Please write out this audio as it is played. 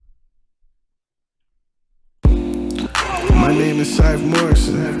is Cypher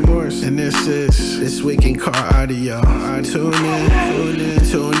Morrison, and this is This Week in Car Audio. Tune in.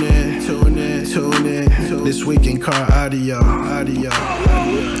 This Week in Car Audio.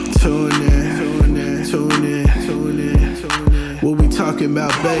 Tune in. We'll be talking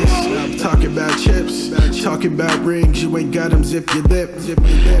about bass, talking about chips, talking about rings. You ain't got them, zip your lip.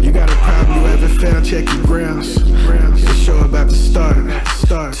 You got a problem you haven't found, check your grounds. The show about to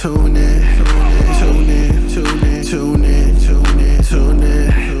start. Tune in.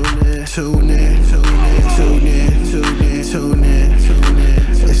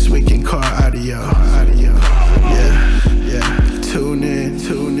 This Week in Car Audio. Yeah. Tune in.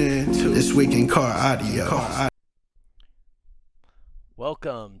 This Week in Car Audio.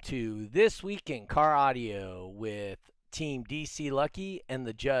 Welcome to This Week in Car Audio with Team DC Lucky and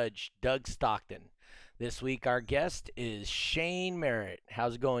the judge, Doug Stockton. This week our guest is Shane Merritt.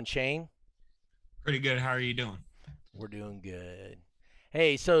 How's it going, Shane? Pretty good. How are you doing? We're doing good.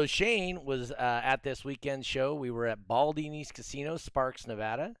 Hey, so Shane was at this weekend show. We were at Baldini's Casino, Sparks,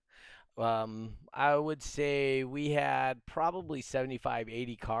 Nevada. I would say we had probably 75,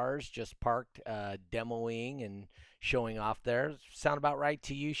 80 cars just parked, demoing and showing off there. Sound about right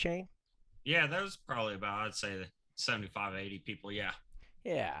to you, Shane? Yeah, that was probably about, I'd say 75, 80 people. Yeah.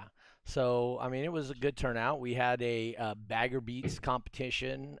 Yeah. So, I mean, it was a good turnout. We had a bagger beats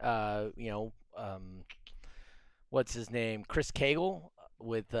competition, what's his name? Chris Cagle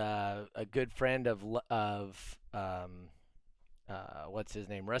with a good friend of what's his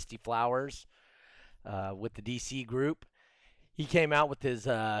name? Rusty Flowers with the DC group. He came out with his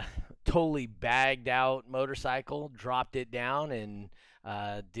totally bagged out motorcycle, dropped it down, and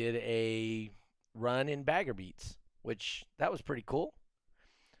did a run in bagger beats, which that was pretty cool.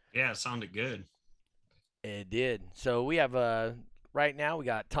 Yeah, it sounded good. It did. So we have right now we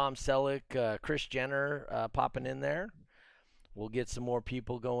got Tom Selleck, Chris Jenner popping in there. We'll get some more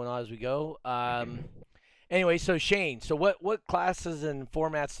people going on as we go. Anyway, so Shane, so what classes and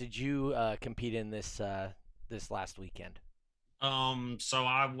formats did you compete in this last weekend? So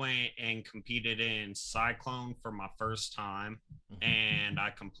I went and competed in Cyclone for my first time, and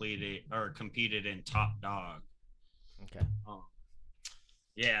I competed in Top Dog. Okay.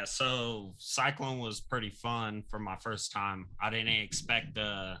 Yeah, so Cyclone was pretty fun for my first time. I didn't expect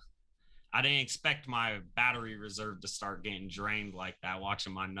my battery reserve to start getting drained like that.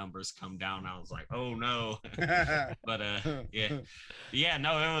 Watching my numbers come down, I was like, "Oh no!" But no, it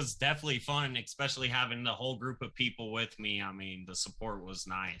was definitely fun, especially having the whole group of people with me. I mean, the support was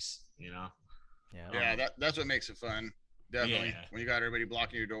nice, you know. Yeah, that's what makes it fun. Definitely, Yeah. when you got everybody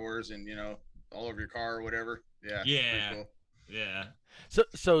blocking your doors and all over your car or whatever. Yeah. Yeah. Cool. Yeah.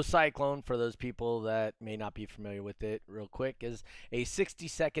 So Cyclone, for those people that may not be familiar with it, real quick, is a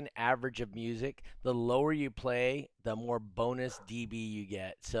 60-second average of music. The lower you play, the more bonus dB you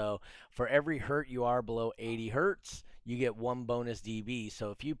get. So for every hertz you are below 80 hertz, you get 1 bonus dB.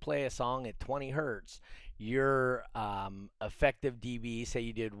 So if you play a song at 20 hertz, your effective dB, say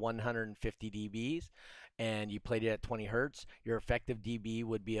you did 150 dBs, and you played it at 20 hertz, your effective dB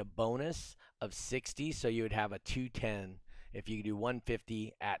would be a bonus of 60. So you would have a 210. If you do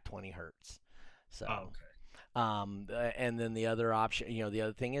 150 at 20 hertz. So, okay. And then the other option, the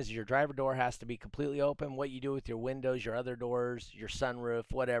other thing is your driver door has to be completely open. What you do with your windows, your other doors, your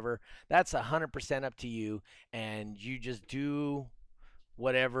sunroof, whatever, that's 100% up to you. And you just do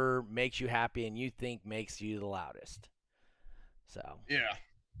whatever makes you happy and you think makes you the loudest. So. Yeah.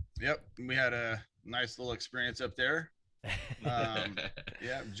 Yep. We had a nice little experience up there.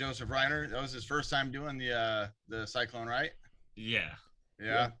 Yeah, Joseph Reiner, that was his first time doing the Cyclone, right? Yeah,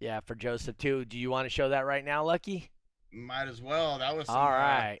 for Joseph too. Do you want to show that right now, Lucky? Might as well. That was some, all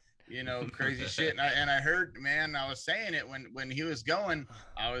right. Crazy shit. And I heard, man, I was saying it when he was going,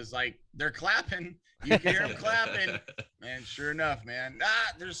 I was like, they're clapping. You can hear them clapping. And sure enough, man,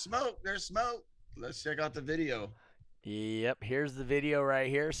 there's smoke. Let's check out the video. Yep, here's the video right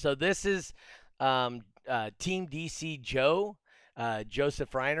here. So this is Team DC Joe,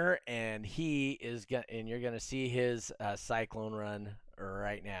 Joseph Reiner, and you're gonna see his Cyclone run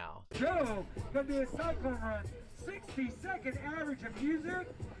right now. Joe gonna do a Cyclone run, 60-second average of music.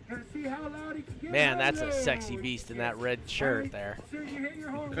 Gonna see how loud he can get. Man, that's a sexy beast in that red shirt there. So you hit your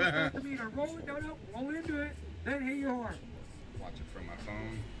horn, start the meter, roll it down, roll into it, then hit your horn. Watch it from my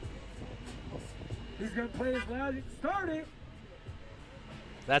phone. He's gonna play as loud as it started.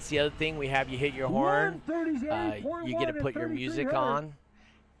 That's the other thing. We have you hit your horn. You get to put your music on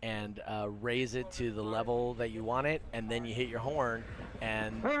and raise it to the level that you want it, and then you hit your horn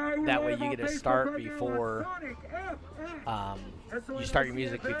and All right, we that way live you on get a Facebook start right now on before Sonic FX. you start your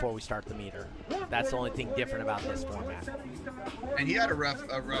music before we start the meter. That's the only thing different about this format. And he had a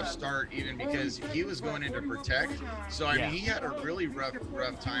rough start even because he was going into protect. So I Yeah. mean, he had a really rough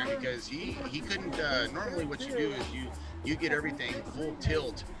time because he couldn't. Normally, what you do is you get everything full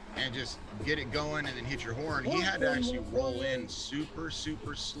tilt and just get it going and then hit your horn. He had to actually roll in super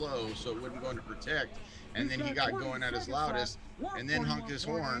slow so it wouldn't go into protect. And then he got going at his loudest and then honked his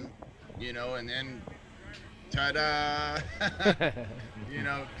horn, you know, and then ta-da. You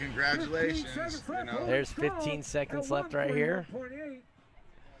know, congratulations. You know. There's 15 seconds left right here.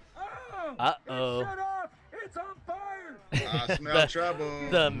 Uh-oh. Shut up! It's on fire! I smell trouble.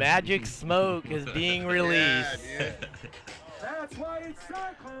 The magic smoke is being released. Yeah, dude. That's why it's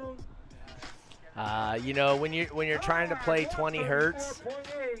Cyclone. You know, when you're trying to play 20 hertz,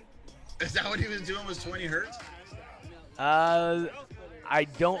 134.8. Is that what he was doing? Was 20 hertz? I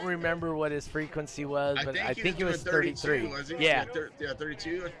don't remember what his frequency was, but I think it was 33. Was he? Yeah. Yeah,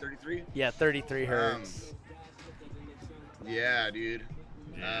 32 or 33. Yeah, 33 hertz. Yeah, dude.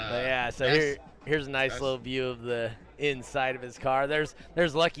 But yeah, so that's- here's a nice that's- little view of the inside of his car. There's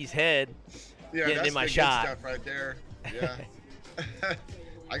Lucky's head. Yeah, getting that's in my the good shot. stuff right there. Yeah.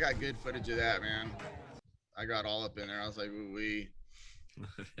 I got good footage of that, man. I got all up in there. I was like, ooh wee.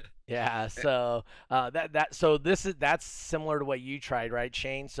 Yeah, so that's similar to what you tried, right,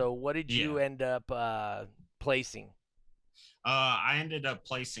 Shane? So what did you Yeah. end up placing? I ended up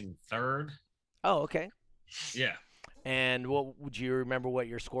placing third. Oh, okay. Yeah. And what would you remember what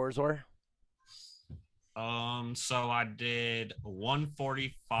your scores were? So I did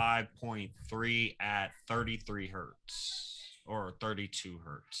 145.3 at 33 hertz or 32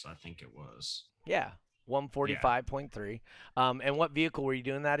 hertz, I think it was. Yeah, 145.3. And what vehicle were you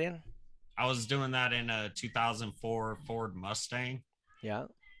doing that in? I was doing that in a 2004 Ford Mustang. Yeah.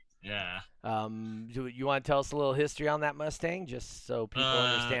 Yeah. Do you want to tell us a little history on that Mustang, just so people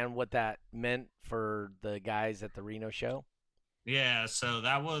understand what that meant for the guys at the Reno show? Yeah, so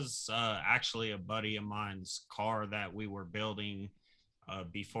that was actually a buddy of mine's car that we were building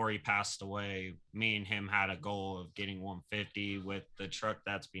before he passed away. Me and him had a goal of getting 150 with the truck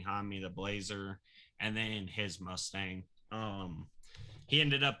that's behind me, the Blazer, and then his Mustang. He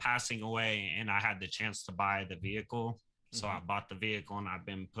ended up passing away, and I had the chance to buy the vehicle. So I bought the vehicle, and I've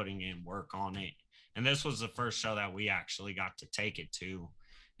been putting in work on it. And this was the first show that we actually got to take it to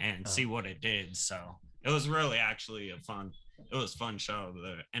and see what it did. So it was really actually a fun show.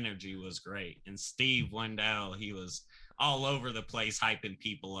 The energy was great. And Steve Wendell, he was all over the place hyping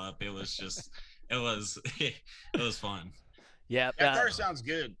people up. It was just, it was fun. Yeah. That car sounds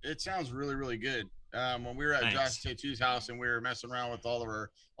good. It sounds really, really good. When we were at Thanks. Josh Tattoo's house and we were messing around with all of our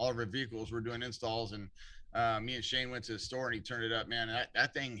vehicles, we're doing installs, and me and Shane went to the store and he turned it up. Man,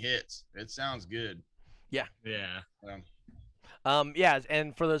 that thing hits. It sounds good. Yeah. Yeah,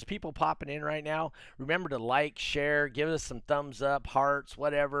 and for those people popping in right now, remember to like, share, give us some thumbs up, hearts,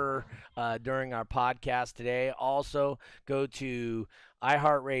 whatever, during our podcast today. Also, go to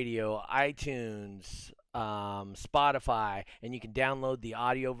iHeartRadio, iTunes, Spotify, and you can download the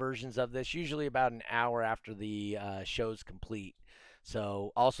audio versions of this, usually about an hour after the show's complete.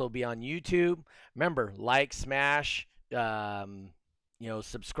 So also be on YouTube. Remember, like, smash,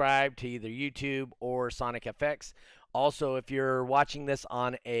 subscribe to either YouTube or Sonic FX. Also, if you're watching this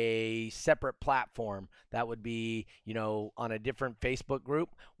on a separate platform, that would be, on a different Facebook group,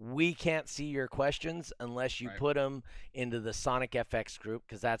 we can't see your questions unless you Right. put them into the Sonic FX group,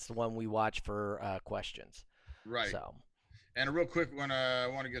 because that's the one we watch for questions. Right. So, And a real quick one, I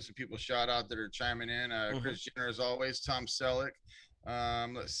want to give some people a shout out that are chiming in. Chris Jenner, as always, Tom Selleck.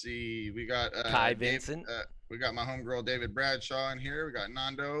 Let's see. We got Kai Vincent. we got my homegirl David Bradshaw in here. We got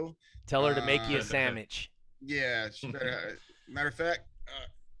Nando. tell her to make you a Uh, sandwich. Yeah, she better, matter of fact,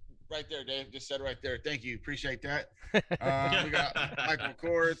 right there, Dave. Just said right there. Thank you. Appreciate that. We got Michael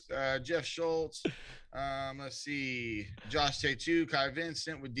Korth, Jeff Schultz. Let's see. Josh Tattoo, Kai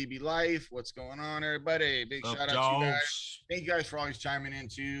Vincent with DB Life. What's going on, everybody? Big Up, shout out to you guys. dogs? Thank you guys for always chiming in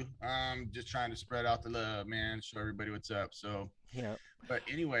too. Just trying to spread out the love, man. Show everybody what's up. So, Yeah. but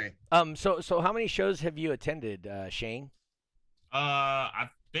anyway, So how many shows have you attended, Shane? I've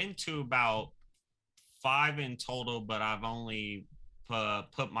been to about 5 in total, but I've only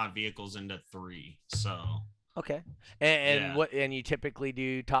put my vehicles into 3. So Okay. And Yeah. what? And you typically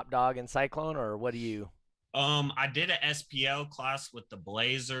do Top Dog and Cyclone, or what do you? I did a SPL class with the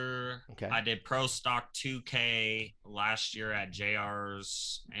Blazer. Okay. I did Pro Stock 2K last year at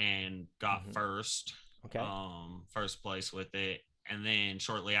JR's and got first. Okay. First place with it. And then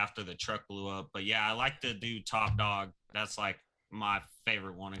shortly after, the truck blew up. But yeah, I like to do Top Dog. That's like my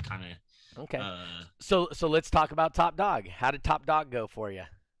favorite one and kind of Okay. So let's talk about Top Dog. How did Top Dog go for you?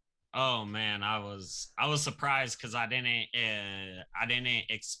 oh man, I was surprised because I didn't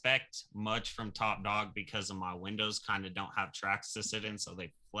expect much from Top Dog because of my windows kind of don't have tracks to sit in, so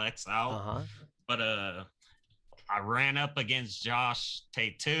they flex out. Uh-huh. But I ran up against Josh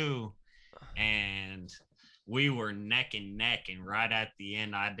Take Two, and we were neck and neck. And right at the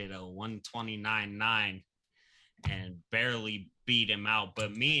end, I did a 129.9 and barely beat him out.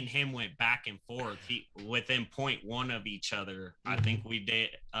 But me and him went back and forth. He within point one of each other. I think we did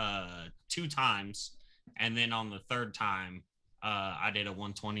 2 times, and then on the third time, I did a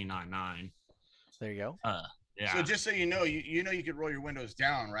 129.9. There you go. Yeah. So just so you know, you could roll your windows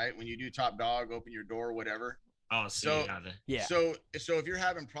down, right? When you do Top Dog, open your door, whatever. oh, so- Yeah. So if you're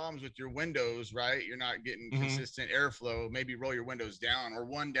having problems with your windows, right? You're not getting Mhm. consistent airflow. Maybe roll your windows down or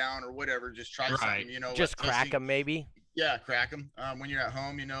one down or whatever. Just try Right. something. Just crack testing- them, maybe. Yeah, crack them when you're at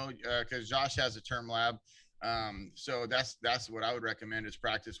home. Because Josh has a term lab. So that's what I would recommend is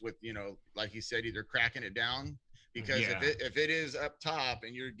practice with. Like you said, either cracking it down. Because Yeah. if it is up top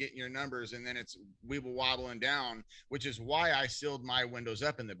and you're getting your numbers and then it's weeble wobbling down, which is why I sealed my windows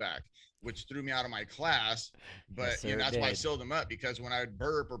up in the back, which threw me out of my class. But Yes, sir, it that's why I did. sealed them up, because when I would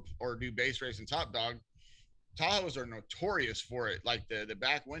burp or do base race and Top Dog, Tahoes are notorious for it. Like the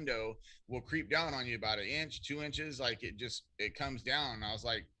back window will creep down on you about 1 inch, 2 inches. Like it comes down. And I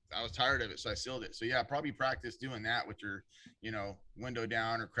was tired of it, so I sealed it. So yeah, probably practice doing that with your, window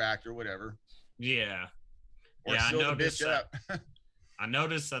down or cracked or whatever. Yeah. Or Yeah, I seal the noticed bitch that. up. I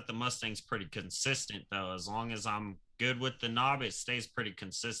noticed that the Mustang's pretty consistent though. As long as I'm good with the knob, it stays pretty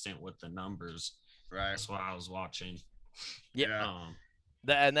consistent with the numbers. Right. That's what I was watching. Yeah. Um,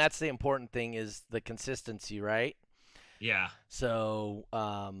 And that's the important thing is the consistency, right? yeah. So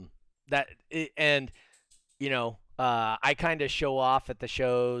I kind of show off at the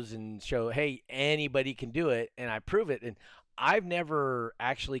shows and show, hey, anybody can do it, and I prove it. And I've never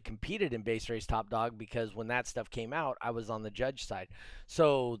actually competed in base race Top Dog because when that stuff came out, I was on the judge side.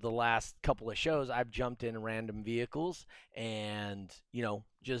 So the last couple of shows, I've jumped in random vehicles and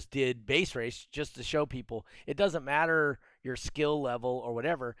just did base race just to show people it doesn't matter your skill level or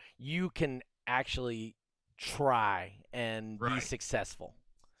whatever, you can actually try and be Right. successful.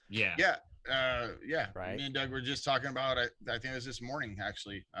 Yeah. Yeah. Right. Me and Doug were just talking about it. I think it was this morning,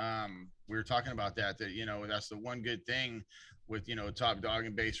 actually. We were talking about that that's the one good thing with, Top Dog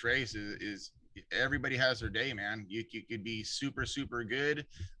and base race is everybody has their day, man. You could be super, super good.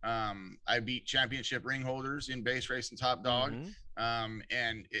 I beat championship ring holders in base race and Top Dog. Mhm.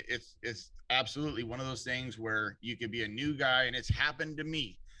 And it's absolutely one of those things where you could be a new guy, and it's happened to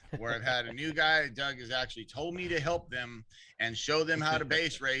me where I've had a new guy. Doug has actually told me to help them and show them how to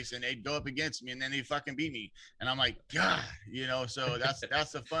base race, and they'd go up against me and then they fucking beat me. And I'm like, God, so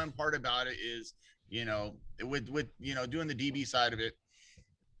that's the fun part about it is, with doing the DB side of it,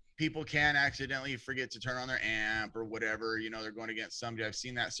 people can accidentally forget to turn on their amp or whatever. They're going against somebody. I've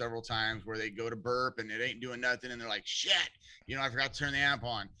seen that several times where they go to burp and it ain't doing nothing. And they're like, shit, I forgot to turn the amp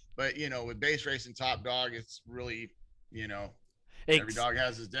on. But, with base race and Top Dog, it's really, every dog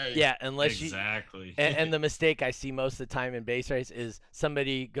has his day. Yeah, unless you Exactly. and the mistake I see most of the time in base race is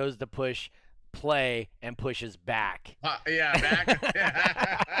somebody goes to push play and pushes back. Yeah,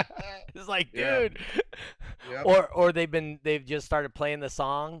 back. It's like, Yeah. dude. Yep. Or they've just started playing the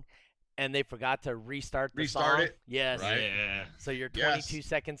song and they forgot to restart the Restart song. it? Yes. Right. Yeah. So you're Yes. 22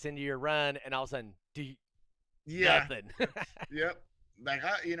 seconds into your run and all of a sudden Yeah. nothing. Yep. Like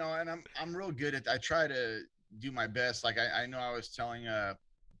and I'm real good at. I try to do my best. Like I know I was telling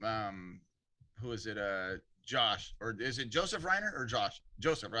who is it? Josh, or is it Joseph Reiner or Josh?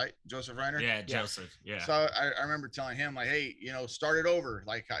 Joseph, right? Joseph Reiner. Yeah, Joseph. Yeah. So I remember telling him like, hey, start it over,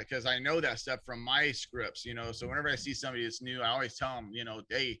 like, because I know that stuff from my scripts, So whenever I see somebody that's new, I always tell them,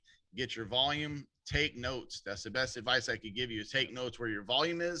 hey, get your volume, take notes. That's the best advice I could give you is take notes where your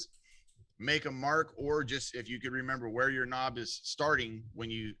volume is, make a mark, or just if you could remember where your knob is starting when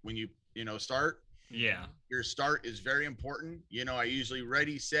you start. Yeah. Your start is very important. I usually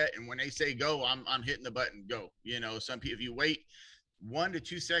ready, set, and when they say go, I'm hitting the button, go. Some people, if you wait 1 to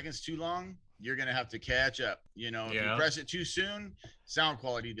 2 seconds too long, you're gonna have to catch up. If you press it too soon, sound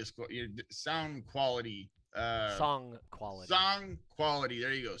quality. Song quality.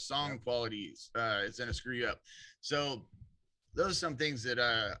 There you go. Song quality. It's gonna screw you up. So those are some things that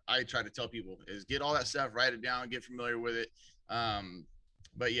I try to tell people is get all that stuff, write it down, get familiar with it.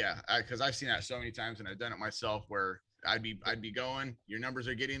 But yeah, because I've seen that so many times and I've done it myself where I'd be going. Your numbers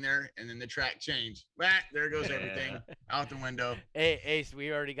are getting there, and then the track changed. Bah, there goes everything out the window. Hey, Ace,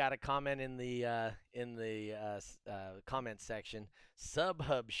 we already got a comment in the comment section.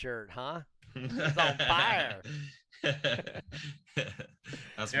 Subhub shirt, huh? It's on fire.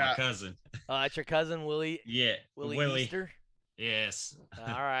 That's Yeah. my cousin. That's your cousin Willie Yeah, Willie Easter. Yes. All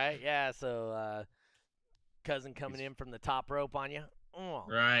right, yeah. So cousin coming in from the top rope on you. Oh.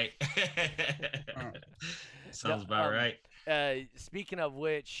 Right. Sounds about right. Speaking of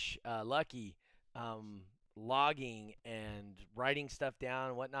which, Lucky, logging and writing stuff down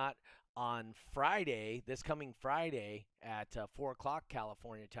and whatnot on Friday, this coming Friday at 4 o'clock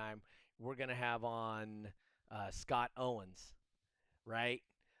California time, we're going to have on Scott Owens, right?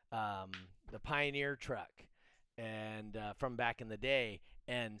 The Pioneer truck and from back in the day.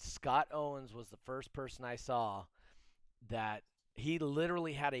 And Scott Owens was the first person I saw that he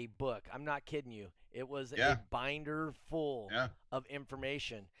literally had a book. I'm not kidding you. It was Yeah. a binder full Yeah. of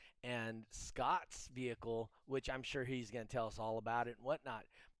information. And Scott's vehicle, which I'm sure he's going to tell us all about it and whatnot,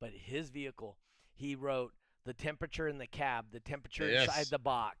 but his vehicle, he wrote the temperature in the cab, the temperature Yes. inside the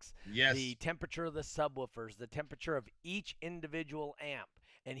box, Yes. the temperature of the subwoofers, the temperature of each individual amp.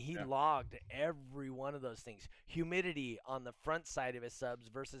 And he Yeah. logged every one of those things. Humidity on the front side of his subs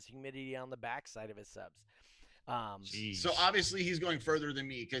versus humidity on the back side of his subs. Jeez. So obviously he's going further than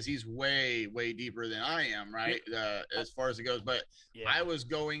me because he's way, way deeper than I am, right? As far as it goes. But Yeah. I was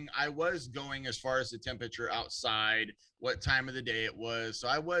going as far as the temperature outside, what time of the day it was. So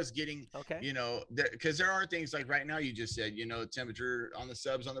I was getting, Okay. you know, because there are things like right now you just said, you know, temperature on the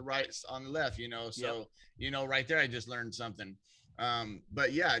subs on the right, on the left, you know. So, you know, right there I just learned something.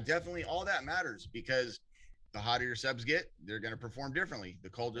 But yeah, definitely all that matters because the hotter your subs get, they're going to perform differently. The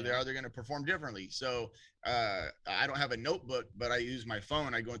colder they are, they're going to perform differently. So I don't have a notebook, but I use my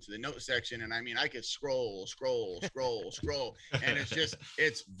phone. I go into the note section and I mean, I could scroll, and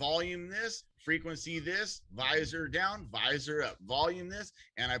it's volume this, frequency this, visor down, visor up, volume this,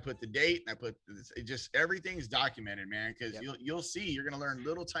 and I put the date and I put this, everything's documented, man, because you'll see, you're going to learn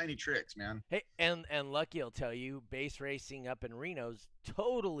little tiny tricks, man. Hey, and Lucky will tell you, base racing up in Reno's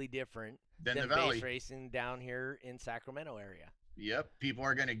totally different Than than the valley. base racing down here in Sacramento area. Yep, people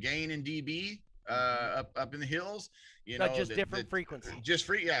are going to gain in dB up in the hills. You know, just different frequencies. Just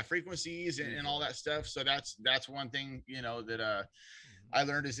frequencies and all that stuff. So that's one thing, you know, that I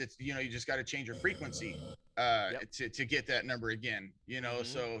learned is it's, you know, you just got to change your frequency to get that number again. You know,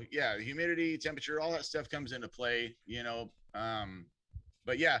 so yeah, humidity, temperature, all that stuff comes into play. You know,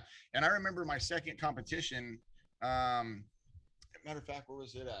 but yeah, and I remember my second competition. Matter of fact, where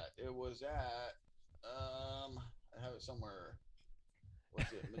was it at? It was at I have it somewhere.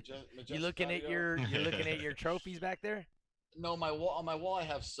 What's it? You looking at your trophies back there? No, my wall, on my wall I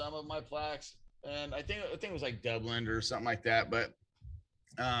have some of my plaques, and I think it was like Dublin or something like that. But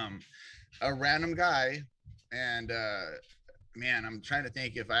a random guy, and man, I'm trying to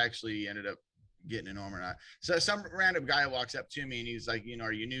think if I actually ended up getting to know him or not. So some random guy walks up to me and he's like, you know,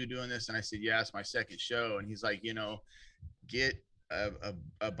 are you new doing this? And I said, yeah, it's my second show. And he's like, you know, get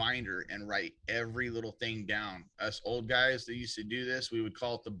a binder and write every little thing down. Us old guys that used to do this, we would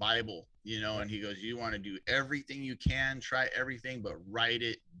call it the Bible, you know. And he goes, you want to do everything you can, try everything, but write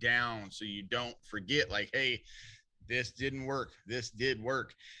it down so you don't forget, like, hey, this didn't work, this did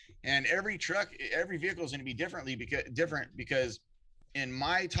work. And every truck, every vehicle is going to be different because in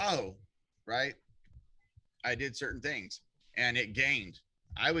my Tahoe, right, I did certain things and it gained.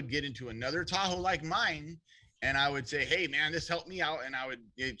 I would get into another Tahoe like mine and I would say, hey man, this helped me out. And I would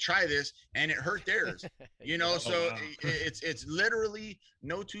try this and it hurt theirs, you know? So wow. it's literally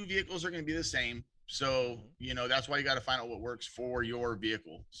no two vehicles are going to be the same. So, you know, that's why you got to find out what works for your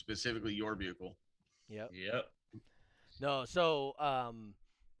vehicle, specifically your vehicle. Yep. No, so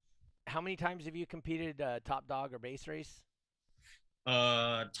how many times have you competed top dog or base race?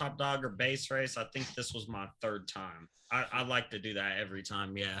 Top dog or base race, I think this was my third time. I like to do that every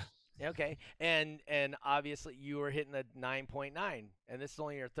time. Yeah. Okay, and obviously you were hitting the 9.9, and this is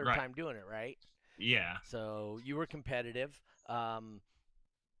only your third time doing it, right? Yeah. So you were competitive.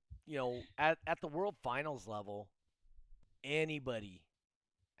 You know, at the World Finals level, anybody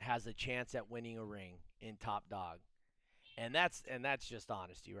has a chance at winning a ring in top dog, and that's just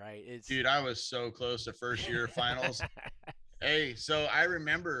honesty, right? Dude, I was so close to first year finals. Hey, so I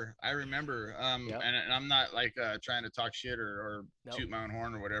remember, and I'm not like trying to talk shit or toot my own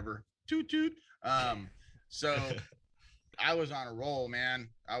horn or whatever. Toot. So I was on a roll, man.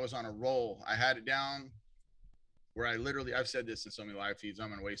 I was on a roll. I had it down where I've said this in so many live feeds, I'm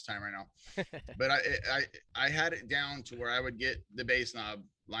gonna waste time right now. But I had it down to where I would get the bass knob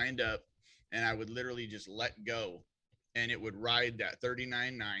lined up and I would literally just let go and it would ride that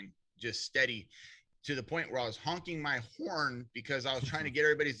 39.9 just steady to the point where I was honking my horn because I was trying to get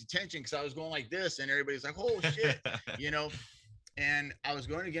everybody's attention because I was going like this and everybody's like, oh shit, you know. And I was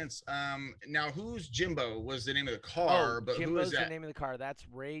going against now who's Jimbo was the name of the car, Oh, but who Jimbo's is the that? name of the car. That's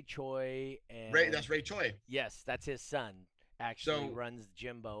Ray Choi, and Ray, that's Ray Choi. yes, that's his son. Actually, So- runs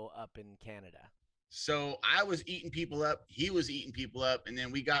Jimbo up in Canada. So I was eating people up, he was eating people up, and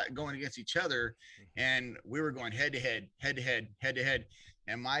then we got going against each other, and we were going head to head, head to head, head to head.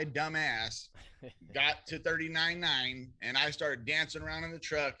 And my dumb ass got to 39.9, and I started dancing around in the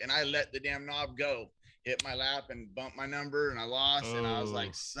truck, and I let the damn knob go, hit my lap, and bumped my number, and I lost. And I was Oh.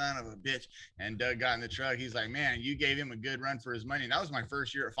 like, son of a bitch. And Doug got in the truck. He's like, man, you gave him a good run for his money. And that was my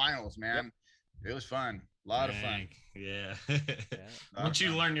first year at finals, man. It was fun, a lot of fun. Dang, Yeah. Yeah. Once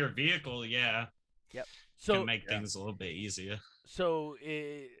you learn your vehicle, yeah, So can make yeah. things a little bit easier. So,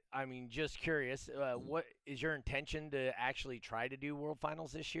 I mean, just curious, what is your intention to actually try to do World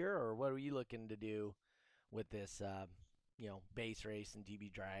Finals this year, or what are you looking to do with this, base race and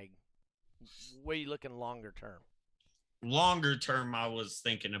DB drag? What are you looking longer term? Longer term, I was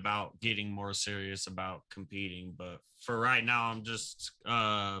thinking about getting more serious about competing, but for right now, I'm just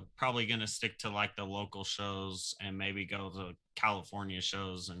probably gonna stick to like the local shows and maybe go to California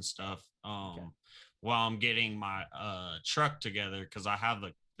shows and stuff. While I'm getting my truck together, because I have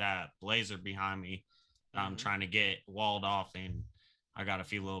that Blazer behind me that I'm Mhm. trying to get walled off, and I got a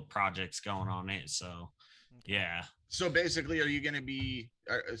few little projects going on it. So yeah. So basically, are you going to be?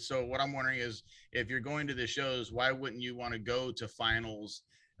 So what I'm wondering is, if you're going to the shows, why wouldn't you want to go to finals?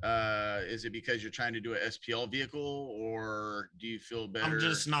 Is it because you're trying to do an SPL vehicle, or do you feel better? I'm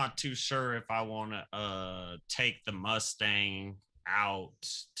just not too sure if I want to take the Mustang out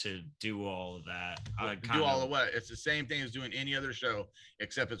to do all of that. I do all of what? It's the same thing as doing any other show,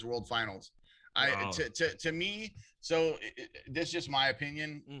 except it's World Finals. Oh. To me, so this is just my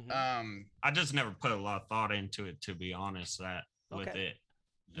opinion. Mhm. I just never put a lot of thought into it, to be honest. That with Okay. it,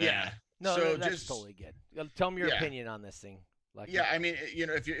 Yeah. No, So that's just- totally good. Tell me your Yeah. opinion on this thing. Like, Yeah, I mean, if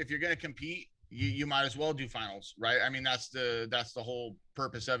you're going to compete, you might as well do finals, right? I mean, that's the whole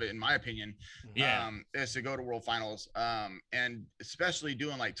purpose of it, in my opinion. Yeah. Is to go to World Finals, and especially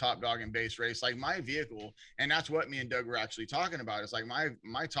doing like Top Dog and base race, like my vehicle, and that's what me and Doug were actually talking about. It's like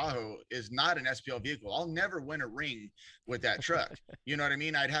my Tahoe is not an SPL vehicle. I'll never win a ring with that truck. You know what I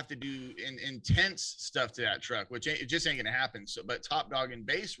mean? I'd have to do intense stuff to that truck, which it just ain't gonna happen. So, but Top Dog and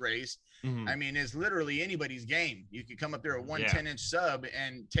base race, Mhm. I mean, is literally anybody's game. You could come up there at one Yeah. 10-inch sub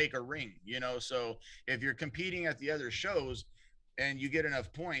and take a ring, you know. So if you're competing at the other shows and you get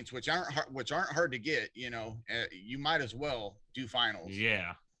enough points, which aren't hard to get, you know, you might as well do finals.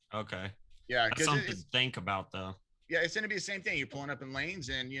 Yeah. Okay. Yeah, That's because something to think about, though. it's going to be the same thing. You're pulling up in lanes,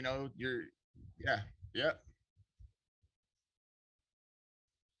 and you know yeah.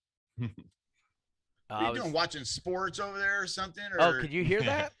 I What are you was- doing? Watching sports over there or something? Or Oh, could you hear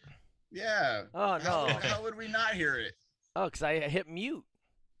that? yeah. Oh no. How would we not hear it? Oh, because I hit mute.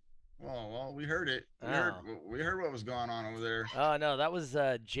 Well, we heard it. Oh. We heard what was going on over there. Oh no, that was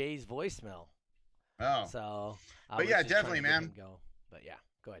Jay's voicemail. Oh. So, I But was yeah, just trying to definitely, get man. him Go. But yeah,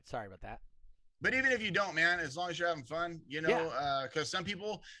 go ahead. Sorry about that. But even if you don't, man, as long as you're having fun, you know, Yeah. because some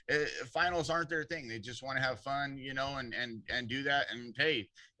people finals aren't their thing. They just want to have fun, you know, and do that. And hey,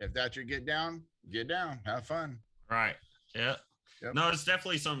 if that's your get down, have fun. Right. Yeah. Yep. No, it's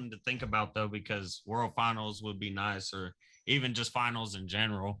definitely something to think about, though, because World Finals would be nice, or even just finals in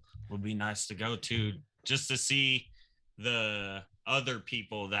general would be nice to go to, just to see the other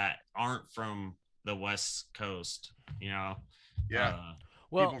people that aren't from the West Coast, you know? Yeah.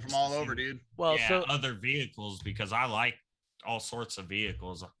 Well, People from all over, dude. well, yeah, so other vehicles, because I like all sorts of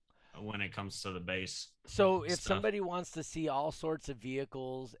vehicles when it comes to the base. so if stuff. somebody wants to see all sorts of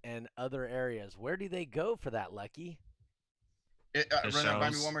vehicles and other areas, where do they go for that, Lucky? The Run that by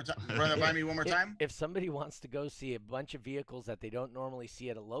me shows. one more time. Run that by me one more time. If somebody wants to go see a bunch of vehicles that they don't normally see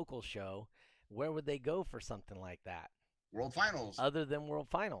at a local show, where would they go for something like that, World Finals. other than World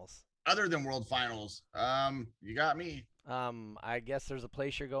Finals? Other than World Finals, you got me. I guess there's a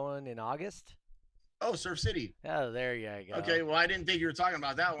place you're going in August. Oh, Surf City. Oh, there you go. Okay, well, I didn't think you were talking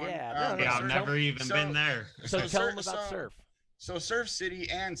about that one. Yeah, no, Yeah, Surf- I've never even so- been there. So So tell them Surf- about so- Surf. So Surf City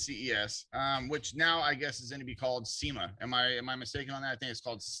and CES, which now I guess is going to be called SEMA. Am I mistaken on that? I think it's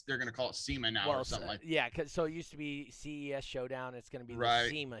called. They're going to call it SEMA now or something like. yeah, so it used to be CES Showdown. It's going to be Right. the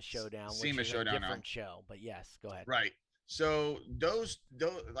SEMA Showdown, which SEMA is Showdown a now. different show. But yes, go ahead. Right. So those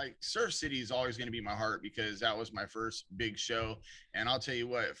like Surf City is always going to be my heart because that was my first big show. And I'll tell you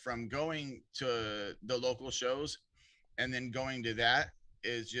what, from going to the local shows and then going to that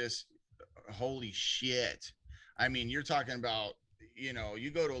is just holy shit. I mean, you're talking about, you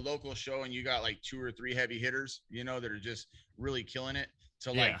go to a local show and you got like 2 or 3 heavy hitters, that are just really killing it,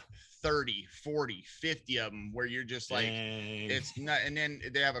 to like Yeah. 30, 40, 50 of them, where you're just like, Dang. it's not. And then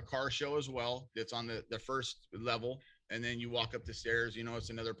they have a car show as well that's on the first level, and then you walk up the stairs, it's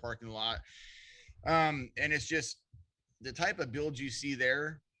another parking lot. And it's just the type of build you see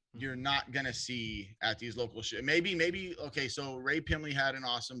there, you're not gonna see at these local shows. Maybe okay. So Ray Pimley had an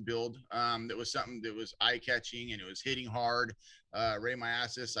awesome build. That was something that was eye catching and it was hitting hard. Ray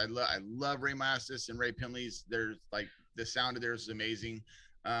Miasis, I love Ray Miasis and Ray Pimley's. There's like the sound of theirs is amazing.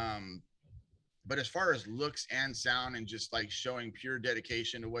 But as far as looks and sound and just like showing pure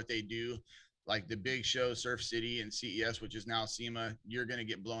dedication to what they do, like the big show, Surf City and CES, which is now SEMA, you're gonna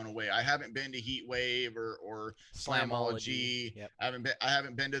get blown away. I haven't been to Heat Wave or Slamology. Yep. I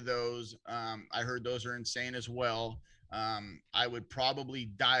haven't been to those. I heard those are insane as well. I would probably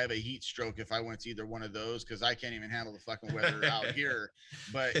die of a heat stroke if I went to either one of those, because I can't even handle the fucking weather out here.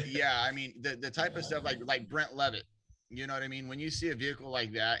 But yeah, I mean the type of stuff like Brent Levitt. You know what I mean? When you see a vehicle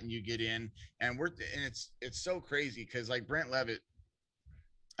like that and you get in, and it's so crazy because like Brent Levitt,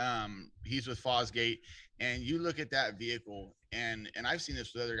 he's with Fosgate, and you look at that vehicle, and I've seen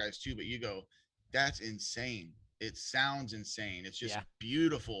this with other guys too, but you go, that's insane. It sounds insane. It's just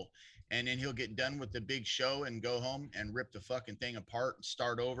beautiful. And then he'll get done with the big show and go home and rip the fucking thing apart and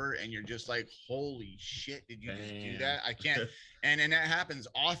start over, and you're just like, holy shit, did you just do that? I can't. And that happens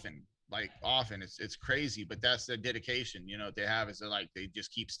often. Like often, it's crazy, but that's the dedication, they have, is they just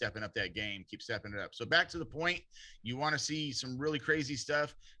keep stepping up that game, keep stepping it up. So back to the point, you want to see some really crazy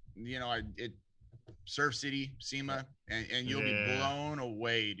stuff, Surf City, SEMA, and you'll be blown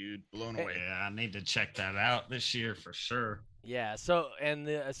away, dude, blown away. Yeah, I need to check that out this year for sure. Yeah. So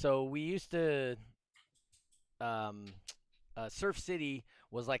so we used to, Surf City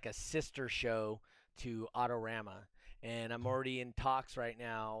was like a sister show to Autorama. And I'm already in talks right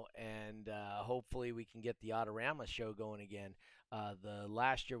now, and hopefully we can get the Autorama show going again. The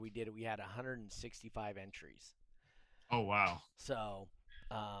last year we did it, we had 165 entries. Oh wow! So,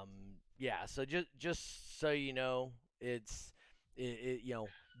 yeah. So just so you know,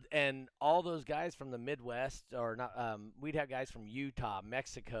 and all those guys from the Midwest, or not. We'd have guys from Utah,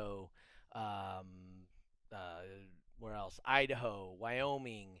 Mexico, where else? Idaho,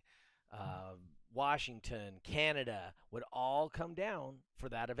 Wyoming. Washington, Canada would all come down for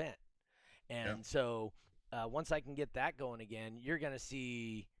that event. And so once I can get that going again, you're going to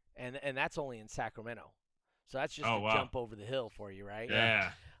see, and that's only in Sacramento. So that's just a jump over the hill for you, right?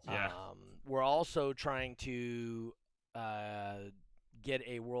 Yeah. We're also trying to get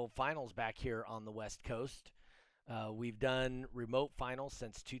a World Finals back here on the West Coast. We've done remote finals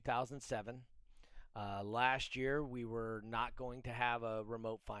since 2007. Last year, we were not going to have a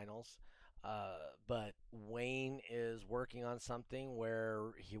remote finals. But Wayne is working on something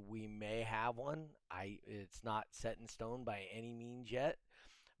where we may have one. It's not set in stone by any means yet,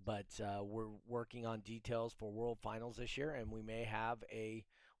 but we're working on details for World Finals this year, and we may have a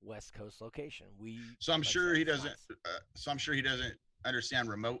West Coast location. So I'm sure he doesn't. So I'm sure he doesn't understand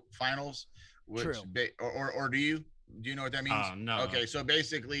remote finals. True. Or do you? Do you know what that means? No. Okay, so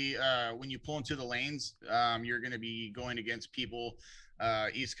basically, when you pull into the lanes, you're going to be going against people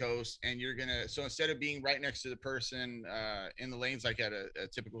East Coast, and you're gonna, so instead of being right next to the person in the lanes like at a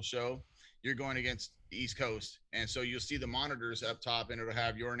typical show, you're going against East Coast, and so you'll see the monitors up top, and it'll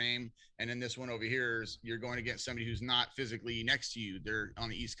have your name, and then this one over here is you're going against somebody who's not physically next to you. They're on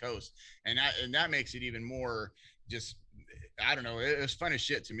the East Coast, and that makes it even more just, I don't know, it was fun as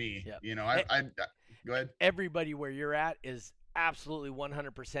shit to me. Yep. I go ahead. Everybody where you're at is absolutely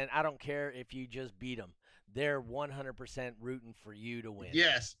 100%. I don't care if you just beat them. They're 100% rooting for you to win.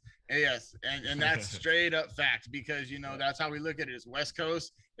 Yes. And that's straight up fact, because, that's how we look at it, is West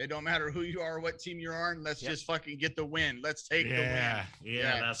Coast. It don't matter who you are, what team you're on. Let's just fucking get the win. Let's take the win.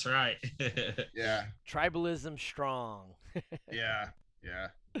 Yeah, that's right. Yeah. Tribalism strong. Yeah.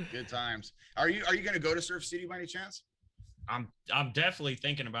 Good times. Are you going to go to Surf City by any chance? I'm definitely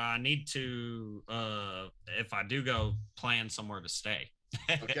thinking about it. I need to, if I do go, plan somewhere to stay.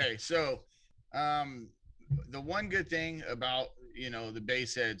 Okay. So, the one good thing about, the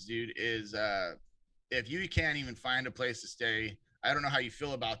base heads, dude, is if you can't even find a place to stay, I don't know how you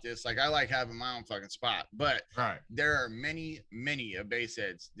feel about this. Like, I like having my own fucking spot, but there are many base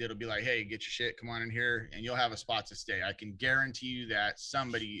heads that'll be like, hey, get your shit, come on in here, and you'll have a spot to stay. I can guarantee you that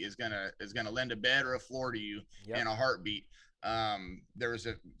somebody is gonna lend a bed or a floor to you in a heartbeat. There was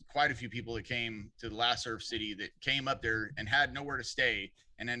quite a few people that came to the last Surf City that came up there and had nowhere to stay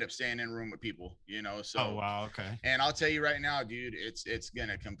and end up staying in a room with people, so. Oh, wow. Okay. And I'll tell you right now, dude, it's going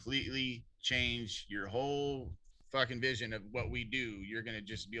to completely change your whole fucking vision of what we do, you're gonna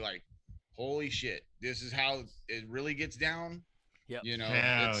just be like, holy shit, this is how it really gets down. Yep. You know,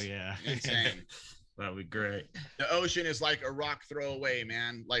 Hell it's yeah. insane. That'd be great. The ocean is like a rock throw away,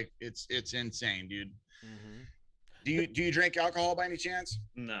 man. Like it's insane, dude. Mm-hmm. Do you drink alcohol by any chance?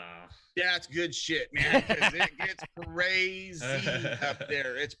 No. That's good shit, man. 'Cause it gets crazy up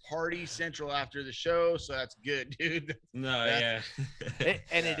there. It's party central after the show, so that's good, dude. No, That's- yeah.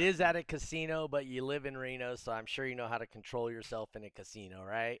 And it is at a casino, but you live in Reno, so I'm sure you know how to control yourself in a casino,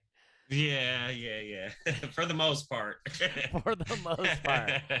 right? Yeah. For the most part. For the most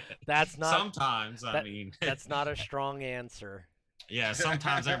part. That's not Sometimes, I that- mean. that's not a strong answer. Yeah,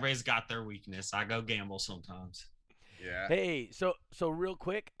 sometimes everybody's got their weakness. I go gamble sometimes. Yeah. Hey, so real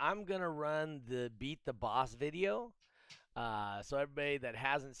quick, I'm gonna run the Beat the Boss video. So everybody that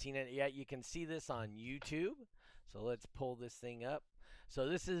hasn't seen it yet, you can see this on YouTube. So let's pull this thing up. So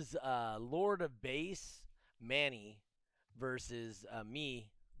this is Lord of Bass Manny versus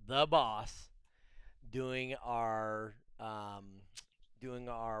me, the boss, doing our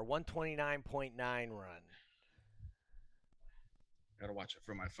 129.9 run. Gotta watch it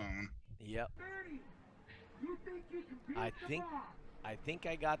from my phone. Yep. Manny, you think you can beat I the think- boss? I think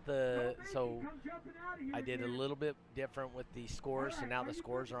I got the Don't make so me come jumping out of here I did a again. little bit different with the scores, so now the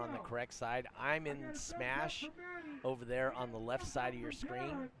scores are on the correct side. I'm I in got a thumbs up Smash for Manny. over there on the left side of your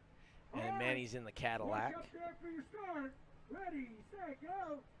screen, and Alright, Manny's in the Cadillac. watch up there for your start. Ready, set,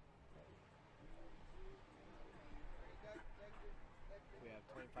 go. We have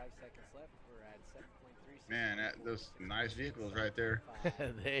 25 seconds left. We're at 7.3. Man, those nice vehicles right there.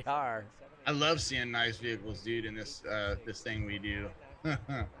 They are. I love seeing nice vehicles, dude, in this this thing we do.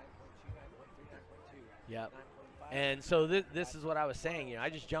 Yep. And so this is what I was saying. You know, I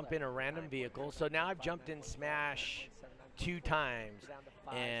just jump in a random vehicle. So now I've jumped in Smash 2 times,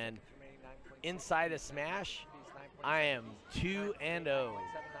 and inside of Smash, I am 2-0.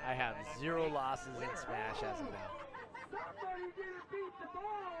 I have 0 losses in Smash as of now. Somebody didn't beat the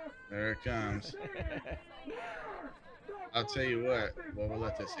boss. There it comes. I'll tell you what. Well, we'll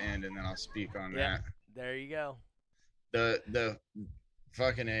let this end, and then I'll speak on Yep. There you go. that. The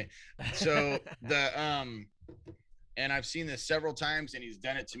fucking A. So and I've seen this several times, and he's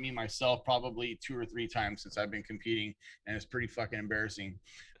done it to me myself probably 2 or 3 times since I've been competing, and it's pretty fucking embarrassing.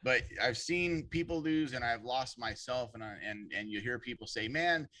 But I've seen people lose, and I've lost myself, and you hear people say,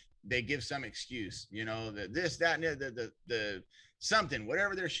 "Man, they give some excuse, you know, that this, that, and the something,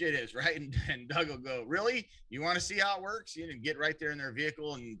 whatever their shit is, right?" And Doug will go, "Really? You want to see how it works?" You know, get right there in their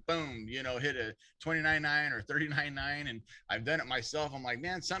vehicle and boom, you know, hit a 29.9 or 39.9. And I've done it myself. I'm like,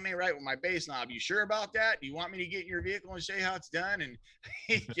 man, something ain't right with my bass knob. You sure about that? Do you want me to get in your vehicle and show you how it's done? And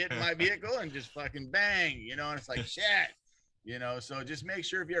get in my vehicle and just fucking bang, you know, and it's like, shit. You know, so just make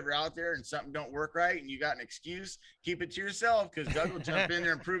sure if you're ever out there and something don't work right and you got an excuse, keep it to yourself, because Doug will jump in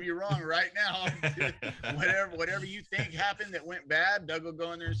there and prove you wrong right now. whatever you think happened that went bad, Doug will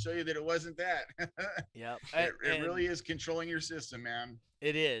go in there and show you that it wasn't that. Yep. It really is controlling your system, man.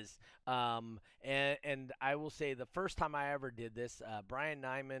 It is. And I will say the first time I ever did this, Brian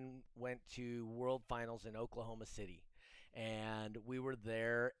Nyman went to World Finals in Oklahoma City, and we were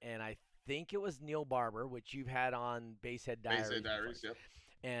there, and I think it was Neil Barber, which you've had on Basehead Diaries. Basehead before. Diaries, yep.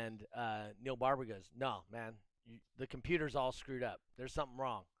 And Neil Barber goes, "No, man, the computer's all screwed up. There's something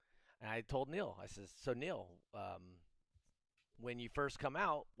wrong." And I told Neil, I says, "So Neil, when you first come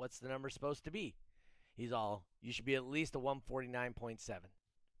out, what's the number supposed to be?" He's all, "You should be at least a 149.7.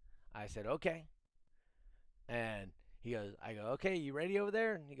 I said, "Okay." And he goes, I go, "Okay, you ready over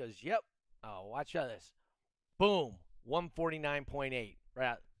there?" And he goes, "Yep." Oh, watch out this. Boom, 149.8.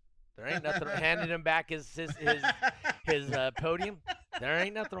 Right. There ain't nothing. Handed him back his podium. There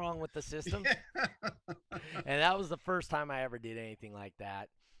ain't nothing wrong with the system. And that was the first time I ever did anything like that.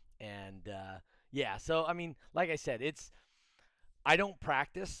 And yeah, so I mean, like I said, I don't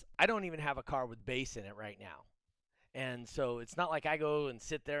practice. I don't even have a car with bass in it right now. And so it's not like I go and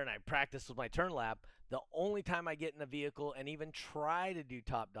sit there and I practice with my turn lap. The only time I get in a vehicle and even try to do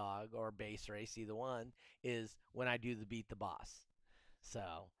top dog or bass race, either one, is when I do the Beat the Boss.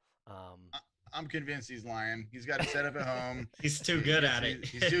 So I'm convinced he's lying. He's got it set up at home. He's too good at it.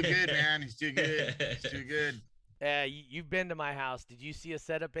 He's too good, man. He's too good. He's too good. you've been to my house. Did you see a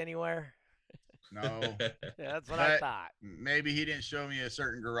setup anywhere? No. Yeah, that's what I But thought. maybe he didn't show me a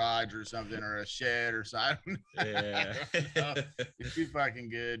certain garage or something or a shed or something. Yeah. He's too fucking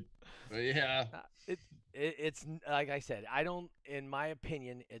good. But yeah. It's like I said, I don't, in my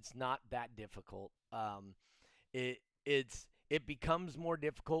opinion, it's not that difficult. It becomes more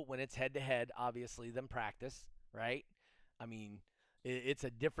difficult when it's head to head, obviously, than practice, right? I mean, it's a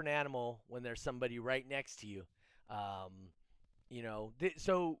different animal when there's somebody right next to you. Um,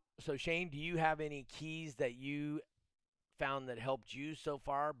 so Shane, do you have any keys that you found that helped you so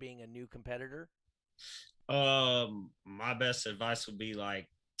far being a new competitor? My best advice would be like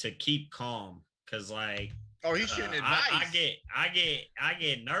to keep calm, because like Oh, he's shooting I advice.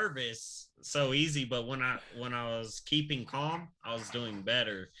 get nervous so easy, but when I was keeping calm, I was doing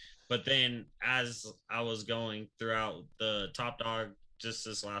better. But then as I was going throughout the top dog just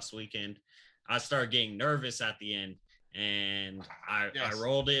this last weekend, I started getting nervous at the end, and I Yes.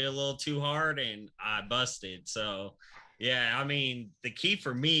 rolled it a little too hard and I busted. So yeah, I mean, the key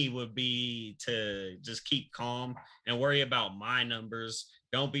for me would be to just keep calm and worry about my numbers.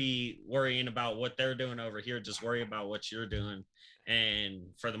 Don't be worrying about what they're doing over here. Just worry about what you're doing. And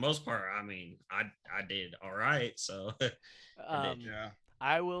for the most part, I mean, I did all right. So I did. Um, Yeah.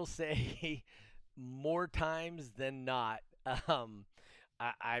 I will say more times than not, um,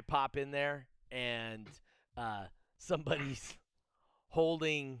 I pop in there and uh, somebody's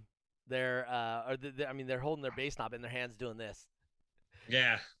holding their I mean they're holding their bass knob in their hands doing this,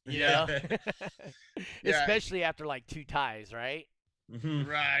 Yeah. you Yeah. know, Yeah. especially after like two ties, right? Mhm.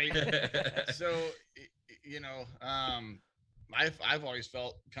 Right. So, you know, I've always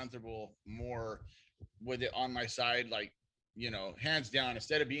felt comfortable more with it on my side, like, hands down,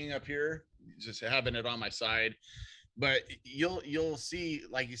 instead of being up here, just having it on my side. But you'll see,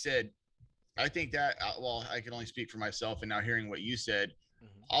 like you said, I think that well, I can only speak for myself, and now hearing what you said, Hmm.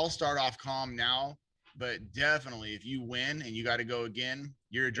 I'll start off calm now, but definitely if you win and you got to go again,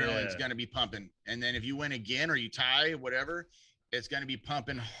 your adrenaline's Yeah. going to be pumping. And then if you win again or you tie, whatever, it's going to be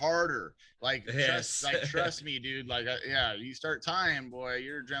pumping harder. Like Yes. trust me, dude. Like yeah, you start tying, boy,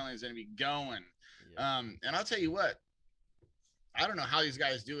 your adrenaline's going to be going. Yep. And I'll tell you what, I don't know how these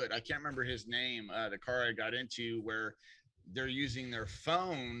guys do it. I can't remember his name. The car I got into where they're using their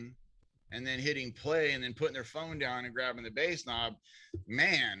phone and then hitting play and then putting their phone down and grabbing the bass knob.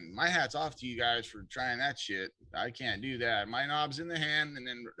 Man, my hat's off to you guys for trying that shit. I can't do that. My knob's in the hand, and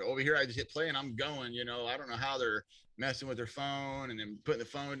then over here I just hit play and I'm going. I don't know how they're messing with their phone and then putting the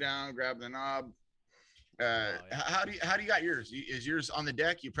phone down, grabbing the knob. Oh, yeah. How do you got yours? Is yours on the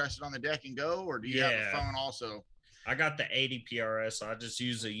deck? You press it on the deck and go, or do you have a Yeah. phone also? I got the 80 PRS, so I just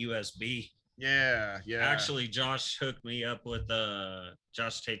use a USB. Yeah. Actually, Josh Tattoo hooked me up with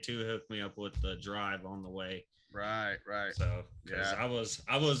the drive on the way. Right. So because Yeah.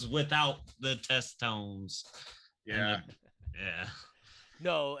 I was without the test tones. Yeah. Yeah.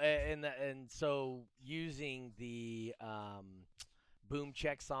 No, and so using the boom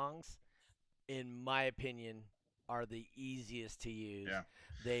check songs, in my opinion, are the easiest to use. Yeah.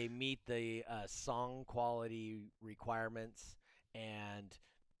 They meet the song quality requirements, and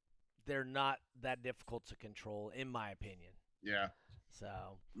they're not that difficult to control, in my opinion. Yeah.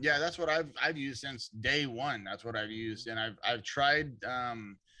 So, Yeah, that's what I've used since day one. That's what I've used, and I've tried.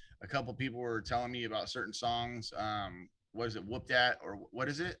 A couple people were telling me about certain songs. What is it? Whoop that, or what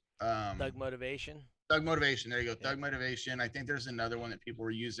is it? Thug Motivation. Thug Motivation. There you go. Yeah. Thug Motivation. I think there's another one that people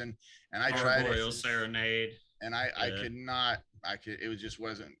were using, and I Hard tried Boiled it, Royal Serenade. and I Yeah. could not. I could. It was just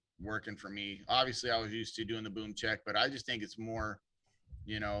wasn't working for me. Obviously, I was used to doing the boom check, but I just think it's more,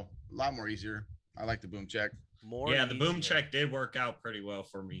 a lot more easier. I like the boom check. More Yeah, the boom easier. check did work out pretty well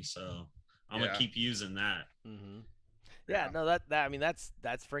for me, so I'm Yeah. gonna keep using that. Mm-hmm. Yeah. Yeah, no, that I mean that's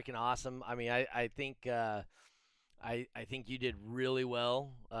freaking awesome. I mean, I think I think you did really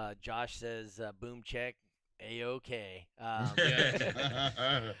well. Josh says boom check, a-okay.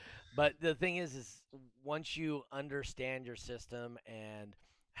 Yeah. But the thing is once you understand your system and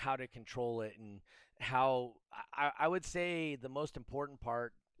how to control it, and how I would say the most important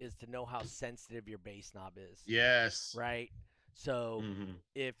part is to know how sensitive your bass knob is, Yes. right? So Mhm.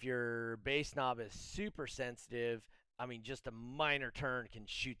 if your bass knob is super sensitive, I mean, just a minor turn can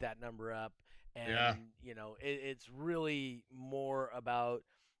shoot that number up. And, Yeah. it's really more about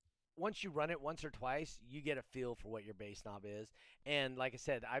once you run it once or twice, you get a feel for what your bass knob is. And like I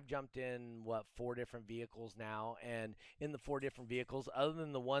said, I've jumped in, four different vehicles now. And in the four different vehicles, other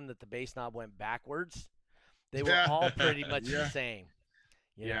than the one that the bass knob went backwards, they were Yeah. all pretty much Yeah. the same.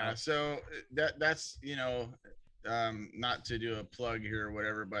 You Yeah. know? So that's not to do a plug here or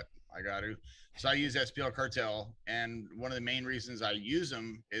whatever, but I got to. So I use SPL Cartel, and one of the main reasons I use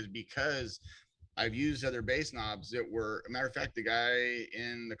them is because I've used other bass knobs that were. A matter of fact, the guy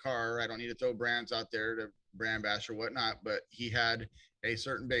in the car. I don't need to throw brands out there to brand bash or whatnot, but he had a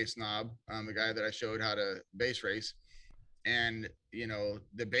certain bass knob. The guy that I showed how to bass race, and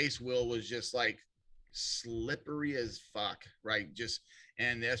the bass wheel was just like slippery as fuck, right? Just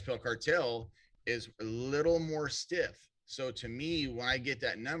and the SPL Cartel is a little more stiff. So to me, when I get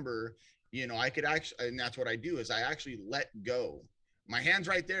that number, you know, I could actually, and that's what I do is I actually let go. My hand's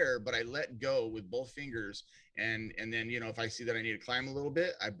right there, but I let go with both fingers. And then, you know, if I see that I need to climb a little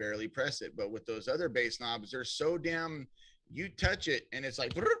bit, I barely press it. But with those other bass knobs, they're so damn, you touch it and it's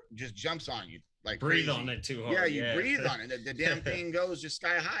like just jumps on you like Breathe crazy. on it too hard. Yeah, you breathe on it. The damn thing goes just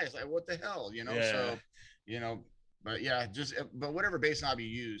sky high. It's like, what the hell, you know? Yeah. So, you know, but yeah, just but whatever bass knob you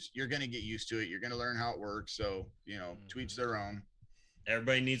use, you're gonna get used to it. You're gonna learn how it works. So, you know, to each their own.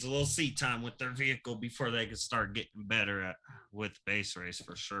 Everybody needs a little seat time with their vehicle before they can start getting better at with base race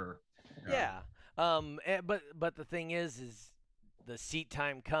for sure. Yeah. But the thing is the seat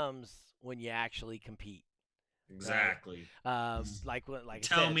time comes when you actually compete. Exactly. Like I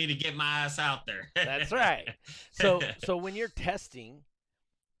Tell said, me to get my ass out there. That's right. So when you're testing,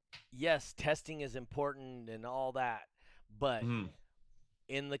 yes, testing is important and all that, but Mhm.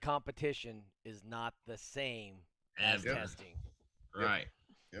 in the competition is not the same as Ever. testing. Right.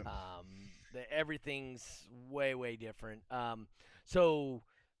 Yep. Everything's way different. So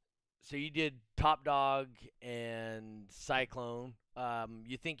you did Top Dog and Cyclone.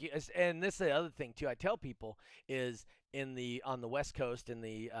 You think and this is the other thing too. I tell people is on the West Coast in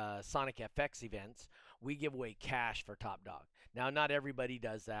the Sonic FX events, we give away cash for Top Dog. Now, not everybody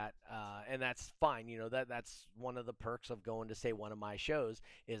does that, and that's fine. You know that's one of the perks of going to say one of my shows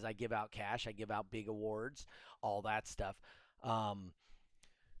is I give out cash, I give out big awards, all that stuff.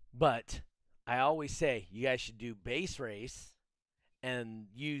 But I always say you guys should do base race and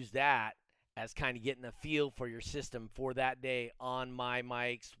use that as kind of getting a feel for your system for that day on my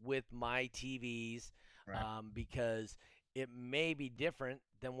mics with my TVs, Right. because it may be different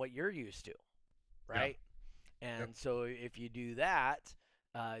than what you're used to, right? And so if you do that,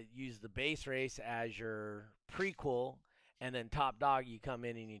 use the base race as your prequel, and then Top Dog, you come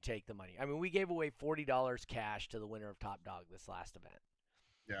in and you take the money. I mean, we gave away $40 cash to the winner of Top Dog this last event.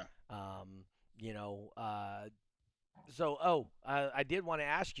 Yeah. You know, I did want to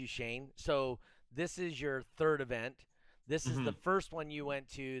ask you, Shane. So this is your third event. This is the first one you went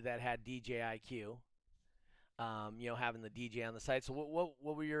to that had DJ IQ. You know, having the DJ on the side. So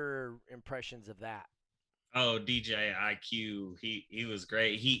what were your impressions of that? Oh, DJ IQ, he was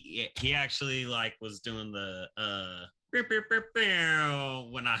great. He actually like was doing the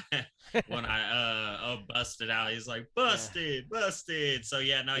when I busted out. He's like busted. So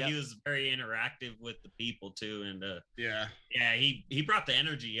yeah, no, he was very interactive with the people too, and Yeah. he brought the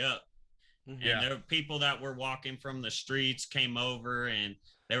energy up. Mhm. And there were people that were walking from the streets came over and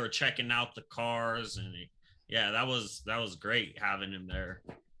they were checking out the cars, and that was great having him there.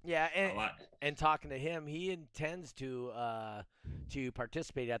 Yeah, and talking to him, he intends to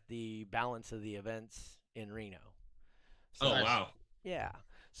participate at the balance of the events in Reno. So, Oh wow. Yeah.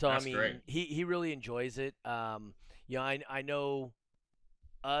 So That's I mean, great. he really enjoys it. You know, I know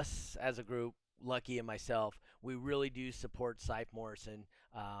us as a group, Lucky and myself, we really do support Scythe Morrison.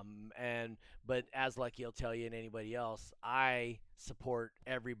 But as Lucky will tell you and anybody else, I support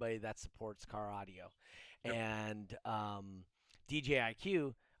everybody that supports car audio. Yep. And DJ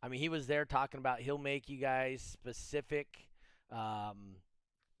IQ, I mean, he was there talking about he'll make you guys specific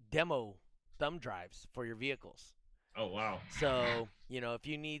demo thumb drives for your vehicles. Oh wow. So, you know, if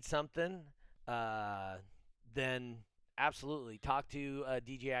you need something, then absolutely talk to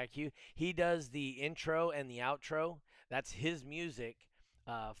DJ IQ. He does the intro and the outro. That's his music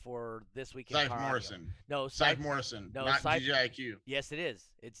for this week in Scythe car audio. Morrison. No, Scythe Morrison. no, Not Scythe- DJ IQ. Yes, it is.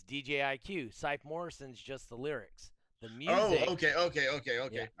 It's DJ IQ. Scythe Morrison's just the lyrics. The music. Oh, okay.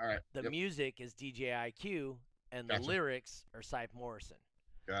 Yeah. All right. The Yep. music is DJ IQ, and the Gotcha. lyrics are Scythe Morrison.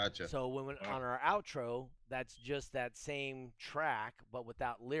 Gotcha. So when on our outro, that's just that same track but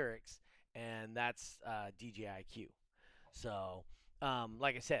without lyrics, and that's DJ IQ. So,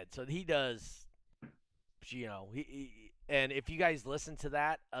 like I said, so he does. You know, and if you guys listen to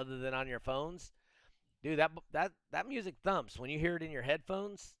that other than on your phones, dude, that music thumps when you hear it in your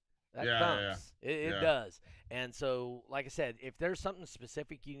headphones. That thumps. It does. And so, like I said, if there's something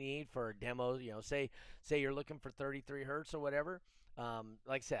specific you need for a demo, you know, say you're looking for 33 hertz or whatever.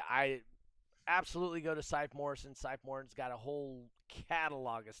 Like I said, I absolutely go to Scythe Morrison. Scythe Morrison's got a whole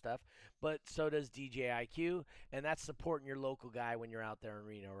catalog of stuff, but so does DJ IQ, and that's supporting your local guy when you're out there in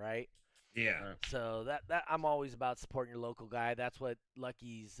Reno, right? Yeah. So that I'm always about supporting your local guy. That's what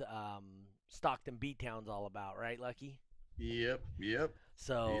Lucky's Stockton B-Town's all about, right, Lucky? Yep.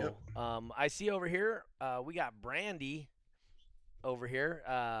 So I see over here we got Brandy over here.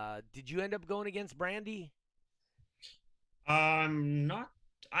 Did you end up going against Brandy?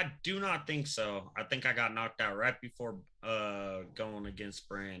 I do not think so. I think I got knocked out right before going against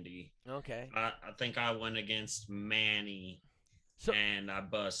Brandy. Okay. I think I went against Manny So and I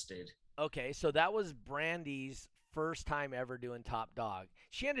busted. Okay, so that was Brandy's first time ever doing Top Dog.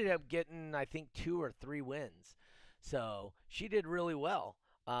 She ended up getting, I think, 2 or 3 wins. So she did really well.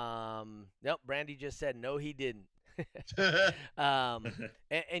 Nope, Brandy just said no, he didn't. um,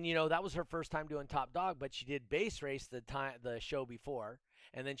 and you know that was her first time doing Top Dog, but she did base race the show before,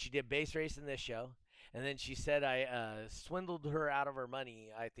 and then she did base race in this show, and then she said I swindled her out of her money.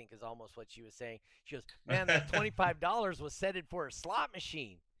 I think is almost what she was saying. She goes, "Man, that $25 was set for a slot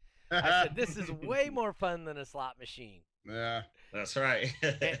machine." I said, "This is way more fun than a slot machine." Yeah. That's right.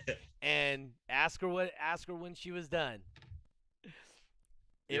 And ask her when she was done.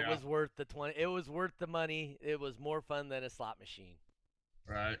 It Yeah. was worth the 20. It was worth the money. It was more fun than a slot machine.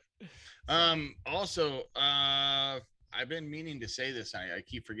 Right. Also, I've been meaning to say this. I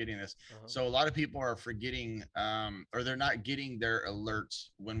keep forgetting this. Uh-huh. So a lot of people are forgetting, or they're not getting their alerts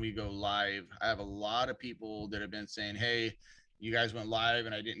when we go live. I have a lot of people that have been saying, "Hey, you guys went live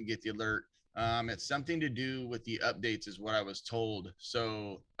and I didn't get the alert." It's something to do with the updates, is what I was told.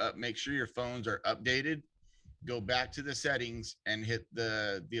 So make sure your phones are updated. Go back to the settings and hit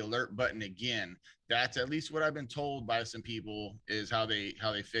the alert button again. That's at least what I've been told by some people, is how they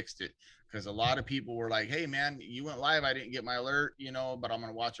fixed it. Because a lot of people were like, "Hey man, you went live, I didn't get my alert, but I'm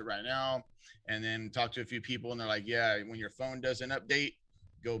gonna watch it right now." And then talk to a few people and they're like, "Yeah, when your phone doesn't update,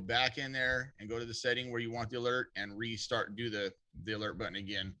 go back in there and go to the setting where you want the alert and restart, do the alert button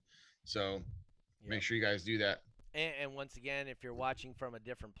again." So make sure you guys do that. And once again, if you're watching from a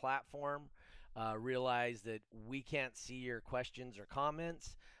different platform, realize that we can't see your questions or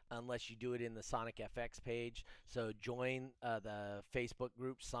comments unless you do it in the Sonic FX page. So join the Facebook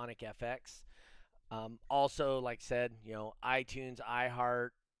group Sonic FX. Also, like I said, iTunes, iHeart,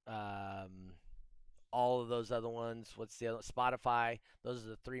 all of those other ones. What's the other? Spotify. Those are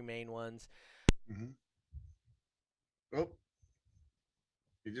the 3 main ones. Mm-hmm. Oh,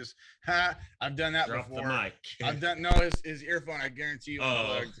 you just I've done that Drop before. the mic. I've done his earphone. I guarantee you.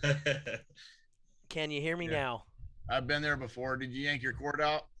 Oh. Can you hear me now? I've been there before. Did you yank your cord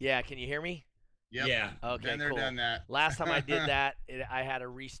out? Yeah. Can you hear me? Yep. Yeah. Okay. Been there, cool. done that. Last time I did that, I had to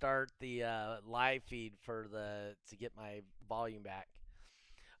restart the live feed to get my volume back.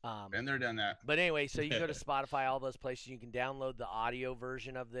 Been there, done that. But anyway, so you can go to Spotify, all those places. You can download the audio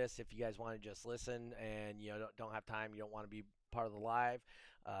version of this if you guys want to just listen and don't have time, you don't want to be part of the live.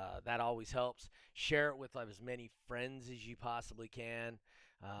 That always helps. Share it with as many friends as you possibly can.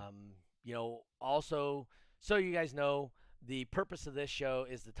 Also, so you guys know, the purpose of this show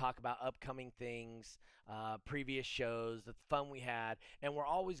is to talk about upcoming things, previous shows, the fun we had, and we're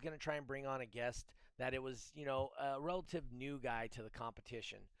always going to try and bring on a guest that it was, a relative new guy to the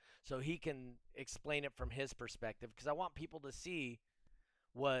competition, so he can explain it from his perspective, because I want people to see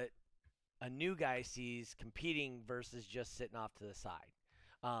what a new guy sees competing versus just sitting off to the side.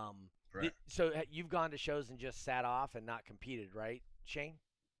 Right. So you've gone to shows and just sat off and not competed, right, Shane?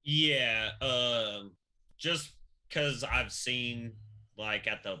 Yeah, just because I've seen like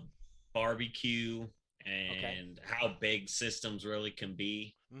at the barbecue and how big systems really can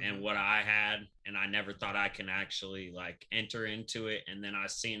be, and what I had, and I never thought I can actually like enter into it. And then I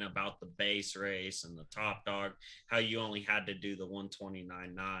seen about the base race and the Top Dog, how you only had to do the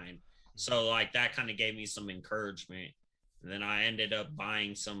 129.9. So like that kind of gave me some encouragement. And then I ended up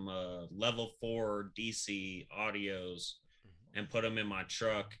buying some level 4 DC audios and put them in my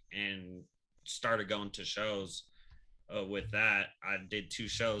truck and started going to shows. With that, I did 2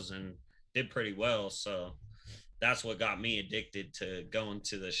 shows and did pretty well. So that's what got me addicted to going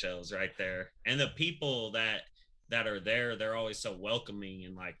to the shows right there. And the people that are there, they're always so welcoming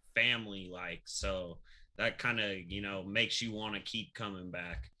and like family like. So that kind of, makes you want to keep coming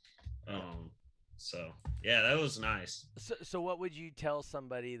back. So yeah, that was nice. So what would you tell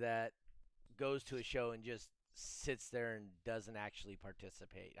somebody that goes to a show and just sits there and doesn't actually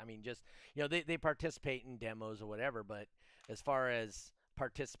participate? I mean, just they participate in demos or whatever, but as far as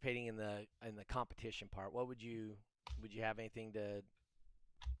participating in the competition part, what would you have anything to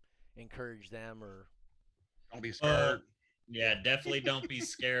encourage them? Or don't be scared. Yeah, definitely don't be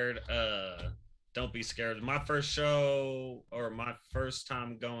scared. Don't be scared. My first show, or my first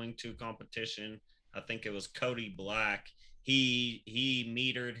time going to competition, I think it was Cody Black. He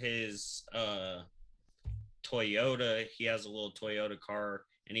metered his Toyota. He has a little Toyota car,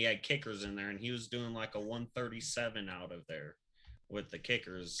 and he had kickers in there, and he was doing like a 137 out of there with the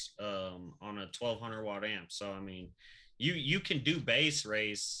kickers on a 1200 watt amp. So I mean, you can do base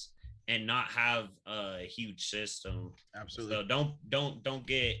race and not have a huge system. Absolutely. So don't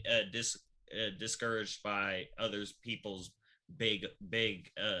get discouraged by others people's big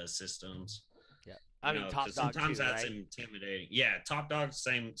systems. Yeah. I mean, Top 'cause Dog sometimes too, that's right? intimidating. Yeah, Top Dog,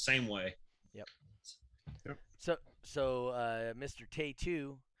 same way. Yep. Yep. So Mr.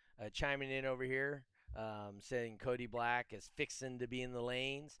 Tay2 chiming in over here, saying Cody Black is fixing to be in the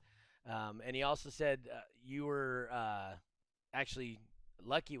lanes. And he also said you were actually,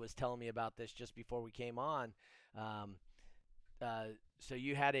 Lucky was telling me about this just before we came on. Um, so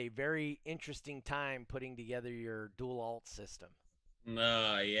you had a very interesting time putting together your dual alt system.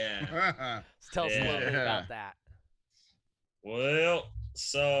 Yeah. So tell us a little bit Yeah. about that. Well,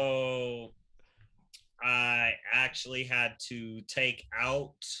 so I actually had to take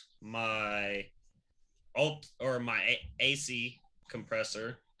out my AC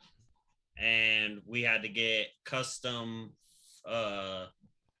compressor, and we had to get custom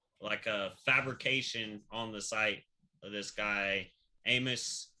like a fabrication on the site. This guy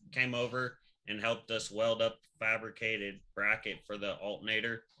Amos came over and helped us weld up fabricated bracket for the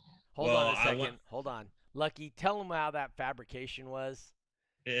alternator. Hold Well, on a I second. went- Hold on. Lucky, tell them how that fabrication was.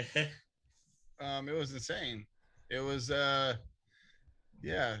 It was insane. It was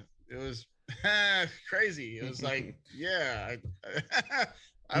yeah, it was crazy. It was like, yeah,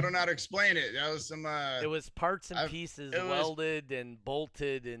 I don't know how to explain it. That was some It was parts and I've- pieces it was- welded and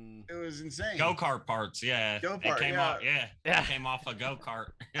bolted and it was insane. Go-kart parts, yeah. Go-kart, It came yeah. off, yeah. Yeah. It came off a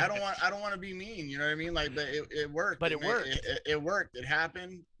go-kart. I don't want to be mean, you know what I mean? Like, but it worked. But it worked. It worked. It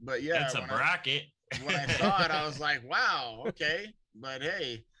happened. But yeah, It's a when bracket. when I saw it, I was like, wow, okay. But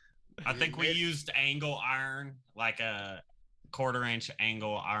hey, I think we it- used angle iron, like a 1/4-inch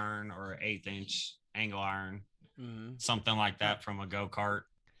angle iron or 1/8-inch angle iron, something like that from a go-kart.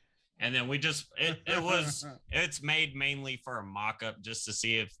 And then we just it's made mainly for a mock-up just to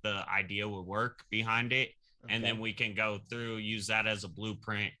see if the idea would work behind it. And then we can go through, use that as a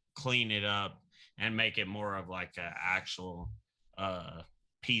blueprint, clean it up, and make it more of like an actual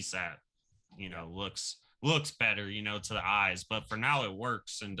piece that, looks better, to the eyes. But for now, it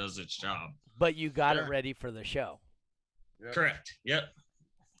works and does its job. But you got Yeah. it ready for the show. Yep. Correct. Yep.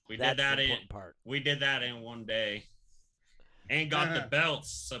 We That's did that the in important part. one day, and got the belts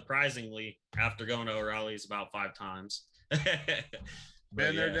surprisingly after going to O'Reilly's about 5 times.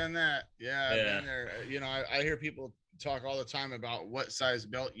 Been there, yeah. done that. Yeah, Yeah. been there. I hear people talk all the time about what size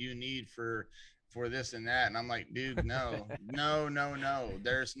belt you need for this and that, and I'm like, dude, no.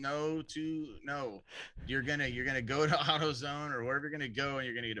 There's no. You're gonna go to AutoZone or wherever you're gonna go, and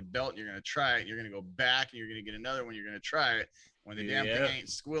you're gonna get a belt, and you're gonna try it. You're gonna go back, and you're gonna get another one. You're gonna try it. When the damn Yep. thing ain't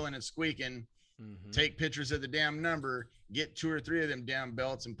squealing and squeaking, Mhm. take pictures of the damn number, get 2 or 3 of them damn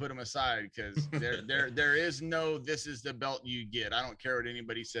belts and put them aside, because there is no this is the belt you get. I don't care what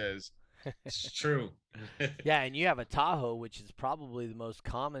anybody says. It's true. Yeah, and you have a Tahoe, which is probably the most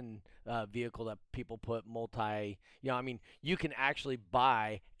common vehicle that people put multi. You can actually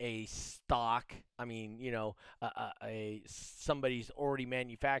buy a stock. Somebody's already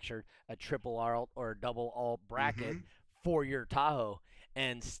manufactured a triple alt or a double alt bracket for your Tahoe,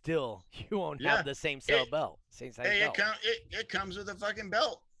 and still you won't Yeah. have the same It- belt, same size Hey, belt. it comes with a fucking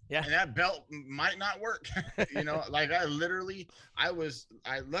belt. Yeah. And that belt might not work. Like I luckily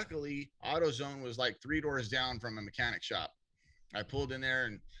AutoZone was like 3 doors down from a mechanic shop. I pulled in there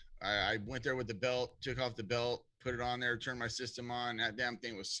and I went there with the belt, took off the belt, put it on there, turned my system on. That damn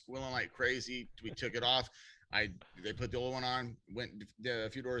thing was squealing like crazy. We took it off. They put the old one on, went a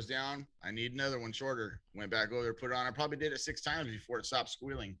few doors down. I need another one shorter. Went back over there, put it on. I probably did it 6 times before it stopped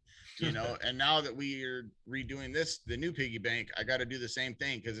squealing, And now that we are redoing the new piggy bank, I got to do the same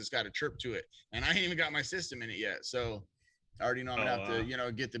thing because it's got a chirp to it, and I ain't even got my system in it yet. So I already know I'm gonna have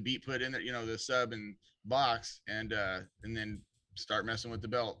to, get the beat put in there, the sub and box, and then start messing with the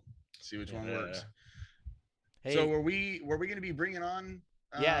belt, see which one works. Hey, So were we gonna be bringing on?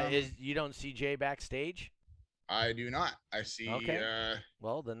 you don't see Jay backstage? I do not. I see. Okay.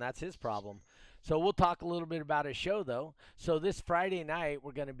 Well, then that's his problem. So we'll talk a little bit about his show, though. So this Friday night,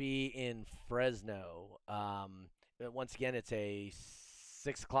 we're going to be in Fresno. Once again, it's a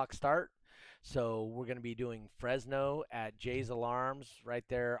 6 o'clock start. So we're going to be doing Fresno at Jay's Alarms right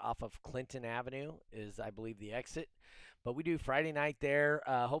there off of Clinton Avenue is, I believe, the exit. But we do Friday night there.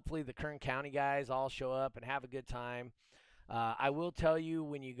 Hopefully the Kern County guys all show up and have a good time. I will tell you,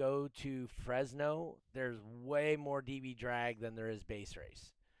 when you go to Fresno, there's way more DB drag than there is base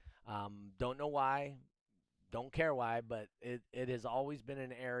race. Don't know why, don't care why, but it has always been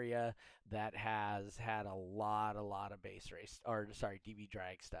an area that has had a lot of base race, DB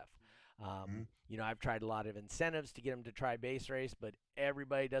drag stuff. I've tried a lot of incentives to get them to try base race, but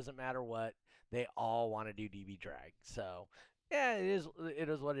everybody, doesn't matter what, they all want to do DB drag. So Yeah, it is. It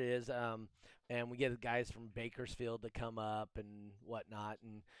is what it is. And we get guys from Bakersfield to come up and whatnot.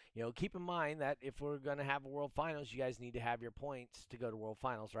 And keep in mind that if we're going to have a World Finals, you guys need to have your points to go to World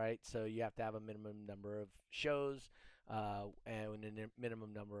Finals, right? So you have to have a minimum number of shows, and a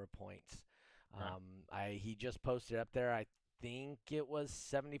minimum number of points. Right. He just posted up there. I think it was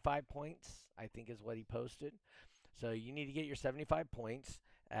 75 points. I think is what he posted. So you need to get your 75 points.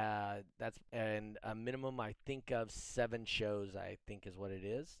 That's and a minimum I think of 7 shows. I think is what it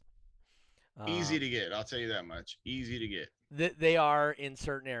is. Easy to get. I'll tell you that much. Easy to get. They are in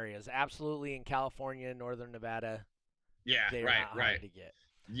certain areas. Absolutely in California, Northern Nevada. Yeah. They are Right. not Right. hard to get.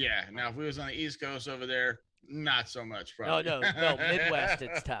 Yeah. Now, if we was on the East Coast over there, not so much. Probably. No. Midwest,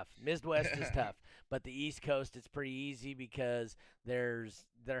 it's tough. Midwest is tough, but the East Coast, it's pretty easy because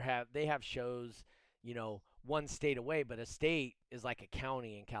they have shows, one state away, but a state is like a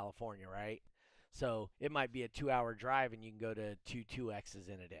county in California, right? So it might be a 2-hour drive, and you can go to 2X's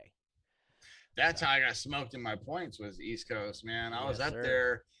in a day. That's how I got smoked in my points was the East Coast, man. I was Yes, up sir.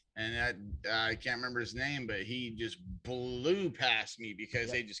 there, and I can't remember his name, but he just blew past me because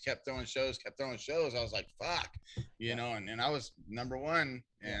Yep. they just kept throwing shows. I was like, fuck, Yeah. and I was number one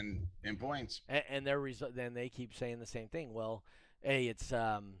and in points. And then they keep saying the same thing. Well, hey, it's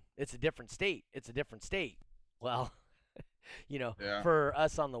a different state. It's a different state. Well, Yeah. for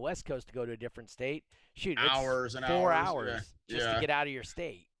us on the West Coast to go to a different state, shoot, it's Hours and 4 hours, yeah. hours just Yeah. to get out of your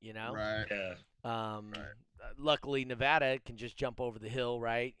state. Right. Yeah. Right. Luckily, Nevada can just jump over the hill,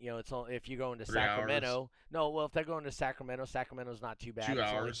 right? It's only, if you're going to 3 Sacramento. No, well, if they're going to Sacramento, Sacramento's not too bad. 2 It's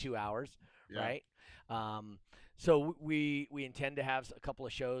only hours. 2 hours, Yeah. right? So we intend to have a couple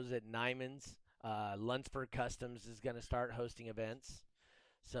of shows at Nyman's. Lunsford Customs is going to start hosting events.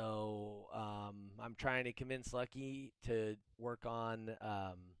 So I'm trying to convince Lucky to work on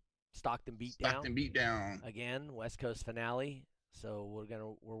Stockton Beatdown Stockton beat down. again, West Coast finale. So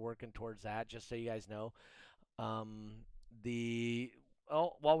we're working towards that. Just so you guys know. While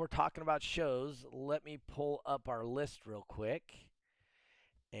we're talking about shows, let me pull up our list real quick.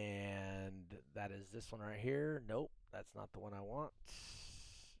 And that is this one right here. Nope, that's not the one I want.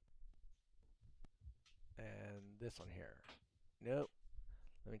 And this one here. Nope.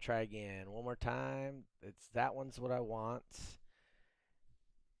 Let me try again. One more time. That one's what I want.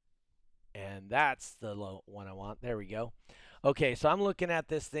 And that's the one I want. There we go. Okay, so I'm looking at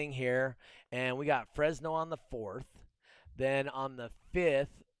this thing here, and we got Fresno on the 4th. Then on the 5th,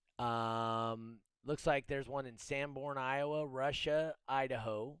 looks like there's one in Sanborn, Iowa, Russia,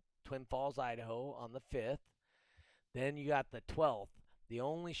 Idaho, Twin Falls, Idaho on the 5th. Then you got the 12th. The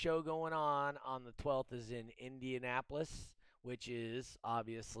only show going on the 12th is in Indianapolis, which is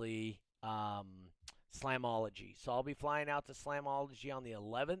obviously Slamology. So I'll be flying out to Slamology on the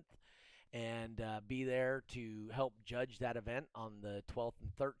 11th and be there to help judge that event on the 12th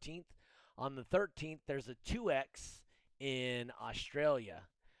and 13th. On the 13th, there's a 2X in Australia.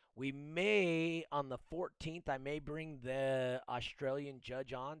 We may, on the 14th, I may bring the Australian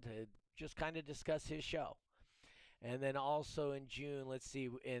judge on to just kind of discuss his show. And then also in June, let's see,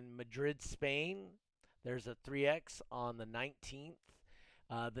 in Madrid, Spain, there's a 3X on the 19th.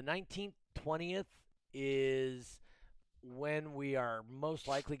 The 19th, 20th is when we are most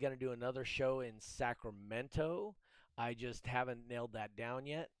likely going to do another show in Sacramento. I just haven't nailed that down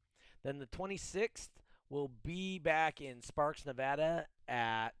yet. Then the 26th, we'll be back in Sparks, Nevada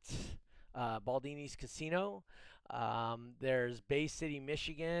at Baldini's Casino. There's Bay City,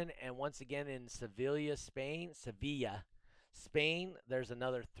 Michigan, and once again in Sevilla, Spain, there's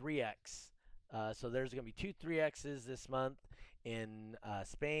another 3X. So there's going to be 2 3Xs this month in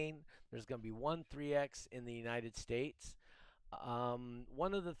Spain. There's going to be 1 3X in the United States.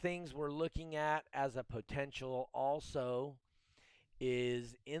 One of the things we're looking at as a potential also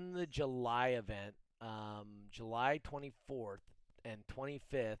is in the July event, July 24th and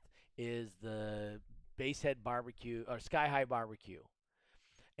 25th is the Basehead Barbecue or Sky High Barbecue.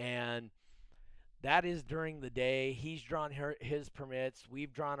 And that is during the day. He's drawn his permits.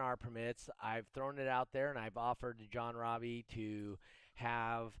 We've drawn our permits. I've thrown it out there, and I've offered to John Robbie to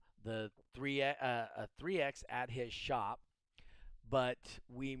have a 3X at his shop. But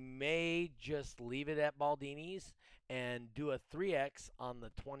we may just leave it at Baldini's and do a 3X on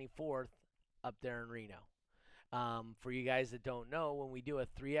the 24th up there in Reno. For you guys that don't know, when we do a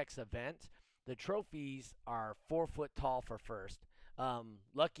 3X event, the trophies are 4 foot tall for first.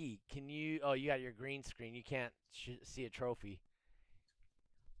 Lucky, can you? Oh, you got your green screen. You can't see a trophy.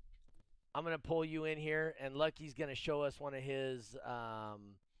 I'm gonna pull you in here, and Lucky's gonna show us one of his.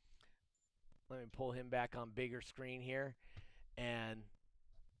 Let me pull him back on bigger screen here, and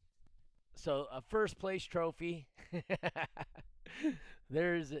So a first place trophy.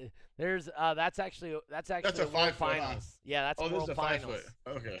 there's that's actually That's a a world 5 foot, huh? finals. Yeah, that's Oh, this world is a 5 finals.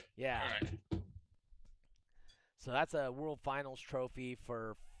 foot. Okay. Yeah. All right. So that's a world finals trophy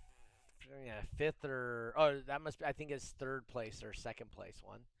for fifth or that must be, I think it's third place or second place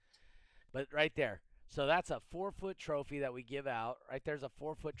one. But right there. So that's a 4-foot trophy that we give out. Right there's a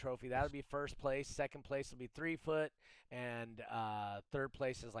 4-foot trophy. That'll be first place. Second place will be 3 foot. And third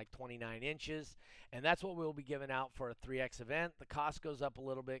place is like 29 inches. And that's what we'll be giving out for a 3X event. The cost goes up a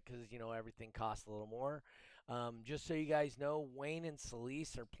little bit because, everything costs a little more. Just so you guys know, Wayne and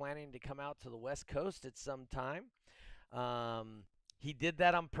Celise are planning to come out to the West Coast at some time. He did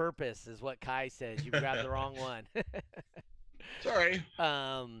that on purpose, is what Kai says. You grabbed the wrong one. Sorry.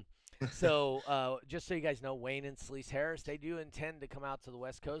 So just so you guys know, Wayne and Celise Harris, they do intend to come out to the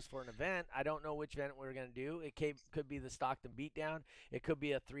West Coast for an event. I don't know which event we're going to do. It could be the Stockton Beatdown. It could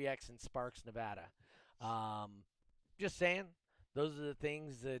be a 3X in Sparks, Nevada. Just saying, those are the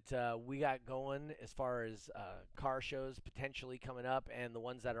things that we got going as far as car shows potentially coming up and the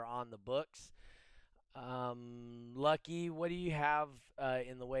ones that are on the books. Lucky, what do you have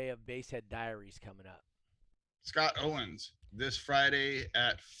in the way of Basehead Diaries coming up? Scott Owens this Friday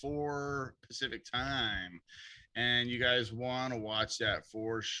at 4 Pacific time. And you guys want to watch that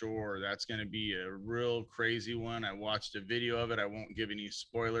for sure. That's going to be a real crazy one. I watched a video of it. I won't give any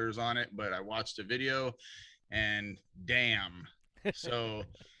spoilers on it, but I watched a video and damn. So,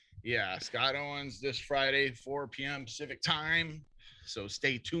 yeah, Scott Owens this Friday, 4 p.m. Pacific time. So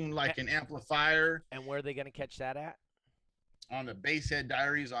stay tuned like an amplifier. And where are they going to catch that at? On the Basehead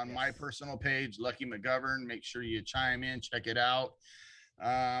Diaries on my personal page, Lucky McGovern. Make sure you chime in, check it out.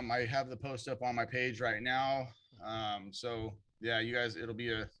 I have the post up on my page right now. So yeah, you guys, it'll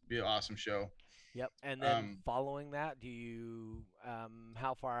be an awesome show. Yep. And then following that, do you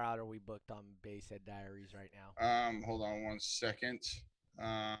how far out are we booked on Basehead Diaries right now? Hold on one second.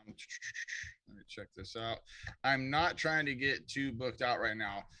 Let me check this out. I'm not trying to get too booked out right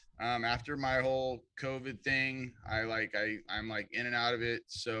now. After my whole COVID thing, I'm like in and out of it.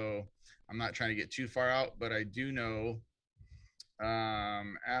 So I'm not trying to get too far out, but I do know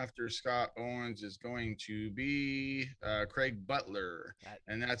after Scott Owens is going to be Craig Butler,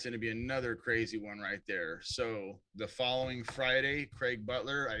 and that's going to be another crazy one right there. So the following Friday, Craig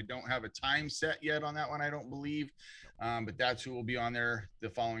Butler. I don't have a time set yet on that one, I don't believe, but that's who will be on there the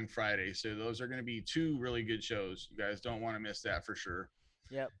following Friday. So those are going to be 2 really good shows. You guys don't want to miss that for sure.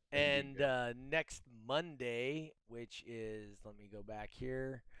 Yep. And next Monday, which is, let me go back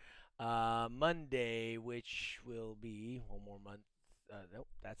here. Monday, which will be one more month. Nope,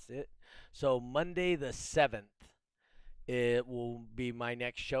 that's it. So Monday the 7th, it will be my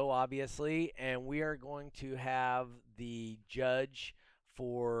next show, obviously, and we are going to have the judge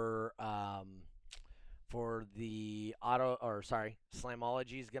for the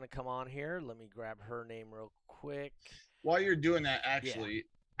Slamology is going to come on here. Let me grab her name real quick. While you're doing that, actually, yeah.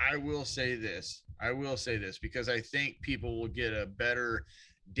 I will say this because I think people will get a better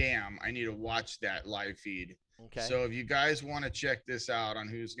damn, I need to watch that live feed. Okay. So if you guys want to check this out on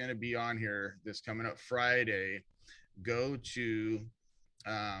who's going to be on here this coming up Friday, go to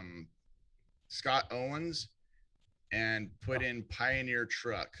Scott Owens and put in Pioneer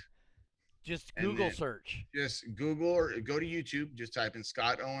Truck. Just Google search. Just Google or go to YouTube. Just type in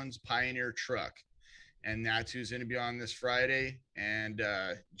Scott Owens Pioneer Truck. And that's who's going to be on this Friday. And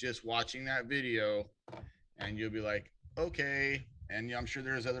just watching that video, and you'll be like, okay. And I'm sure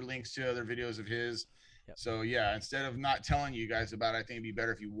there's other links to other videos of his. Yep. So, yeah, instead of not telling you guys about it, I think it'd be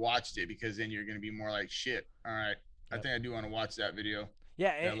better if you watched it, because then you're going to be more like, shit, all right, I think I do want to watch that video.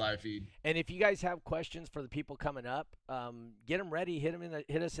 Yeah, that live feed. And if you guys have questions for the people coming up, get them ready.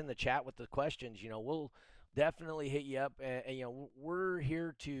 Hit us in the chat with the questions. We'll definitely hit you up. And we're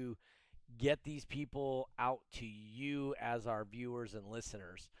here to get these people out to you as our viewers and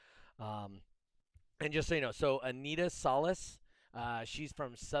listeners. And just so you know, so Anita Salas, she's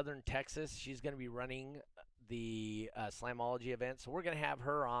from Southern Texas. She's going to be running the Slamology event, so we're going to have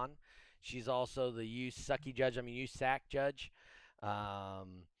her on. She's also the USAC judge.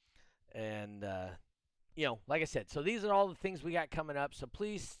 Like I said, so these are all the things we got coming up. So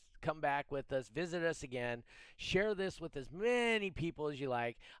please come back with us, visit us again, share this with as many people as you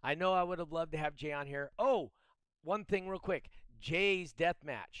like. I know I would have loved to have Jay on here. Oh, one thing real quick, Jay's death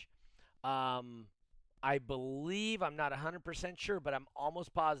match. I believe, I'm not 100% sure, but I'm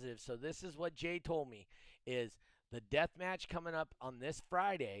almost positive. So this is what Jay told me, is the death match coming up on this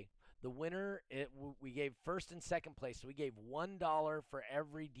Friday. The winner, we gave first and second place. So we gave $1 for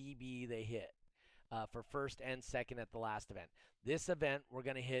every DB they hit for first and second at the last event. This event, we're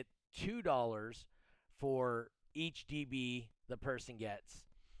going to hit $2 for each DB the person gets.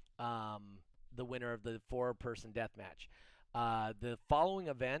 The winner of the 4-person death match. The following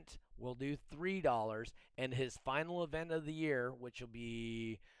event will do $3, and his final event of the year, which will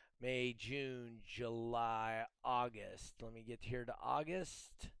be May, June, July, August. Let me get here to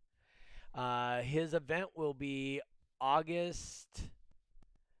August. His event will be August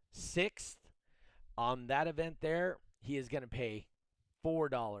 6th. On that event there, he is going to pay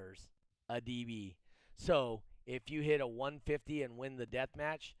 $4 a DB. So if you hit a 150 and win the death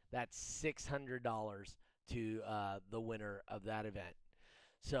match, that's $600 to the winner of that event.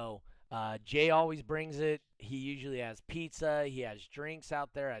 So Jay always brings it. He usually has pizza. He has drinks out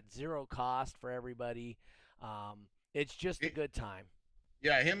there at zero cost for everybody. It's just a good time.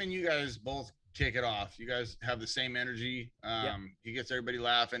 Yeah, him and you guys both kick it off. You guys have the same energy. Yep. He gets everybody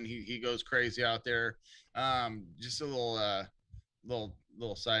laughing. He goes crazy out there. Just a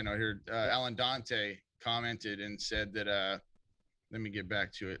little side note here. Alan Dante commented and said that let me get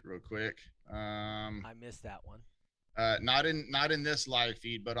back to it real quick. I missed that one. Not in this live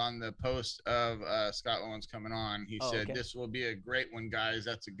feed, but on the post of Scott Owens coming on, he said, okay. "This will be a great one, guys.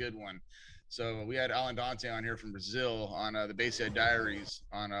 That's a good one." So we had Alan Dante on here from Brazil on the Basehead Diaries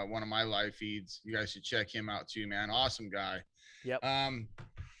on one of my live feeds. You guys should check him out too, man. Awesome guy. Yep.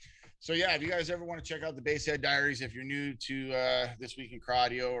 So yeah, if you guys ever want to check out the Basehead Diaries, if you're new to This Week in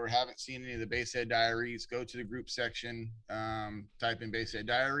Cardio or haven't seen any of the Basehead Diaries, go to the group section, type in Basehead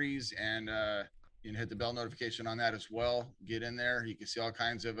Diaries, and you can hit the bell notification on that as well. Get in there. You can see all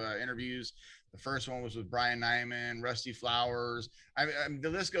kinds of interviews. The first one was with Brian Nyman, Rusty Flowers. I mean, the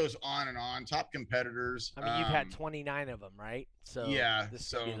list goes on and on. Top competitors. I mean, you've had 29 of them, right? So yeah,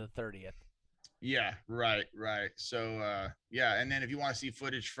 this will be the 30th. Yeah, right. So yeah, and then if you want to see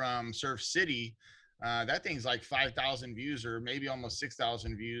footage from Surf City, that thing's like 5,000 views or maybe almost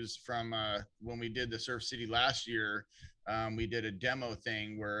 6,000 views from when we did the Surf City last year. We did a demo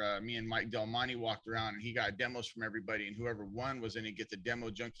thing where me and Mike Del Monte walked around and he got demos from everybody, and whoever won was going to get the Demo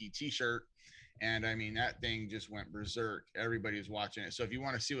Junkie t-shirt. And I mean, that thing just went berserk. Everybody was watching it. So if you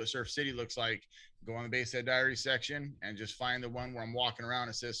want to see what Surf City looks like, go on the Basehead Diary section and just find the one where I'm walking around.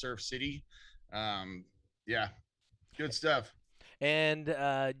 It says Surf City. Yeah, good stuff. And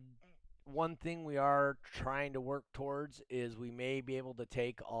one thing we are trying to work towards is we may be able to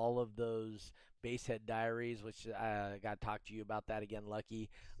take all of those Basehead Diaries, which I got to talk to you about that again,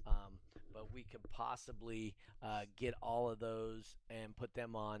 Lucky. But we could possibly get all of those and put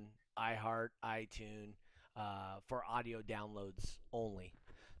them on iHeart, iTunes for audio downloads only.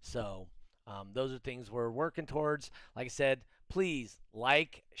 So those are things we're working towards. Like I said, please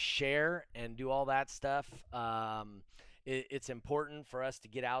like, share, and do all that stuff. It's important for us to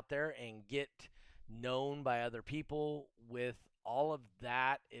get out there and get known by other people. With all of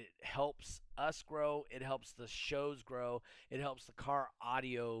that, it helps us grow. It helps the shows grow. It helps the car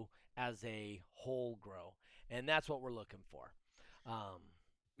audio as a whole grow. And that's what we're looking for.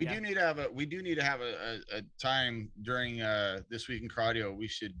 We do need to have a time during This Week in Cardio. We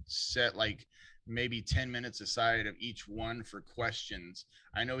should set like maybe 10 minutes aside of each one for questions.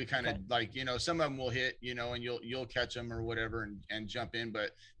 I know we kind of like, some of them will hit, and you'll catch them or whatever and jump in,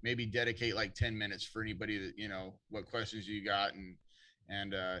 but maybe dedicate like 10 minutes for anybody that, what questions you got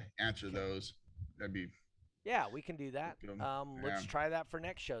and answer those. That'd be. Yeah, we can do that. Let's try that for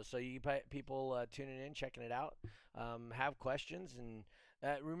next show. So you people tuning in, checking it out, have questions. And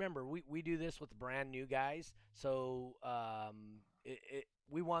remember, we do this with brand new guys. So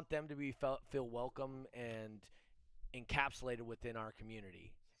we want them to feel welcome and encapsulated within our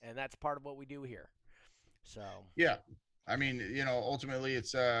community. And that's part of what we do here. So yeah, I mean, ultimately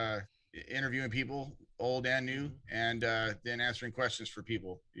it's interviewing people, old and new, and then answering questions for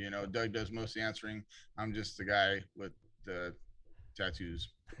people. Doug does most of the answering. I'm just the guy with the tattoos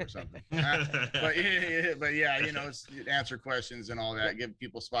or something. but yeah, it's answer questions and all that. Give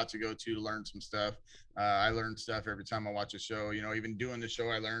people spots to go to learn some stuff. I learn stuff every time I watch a show. Even doing the show,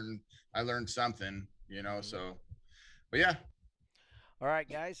 I learned something. So, but yeah. All right,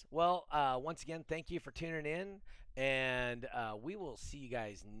 guys. Well, once again, thank you for tuning in, and we will see you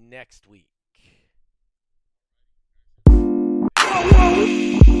guys next week.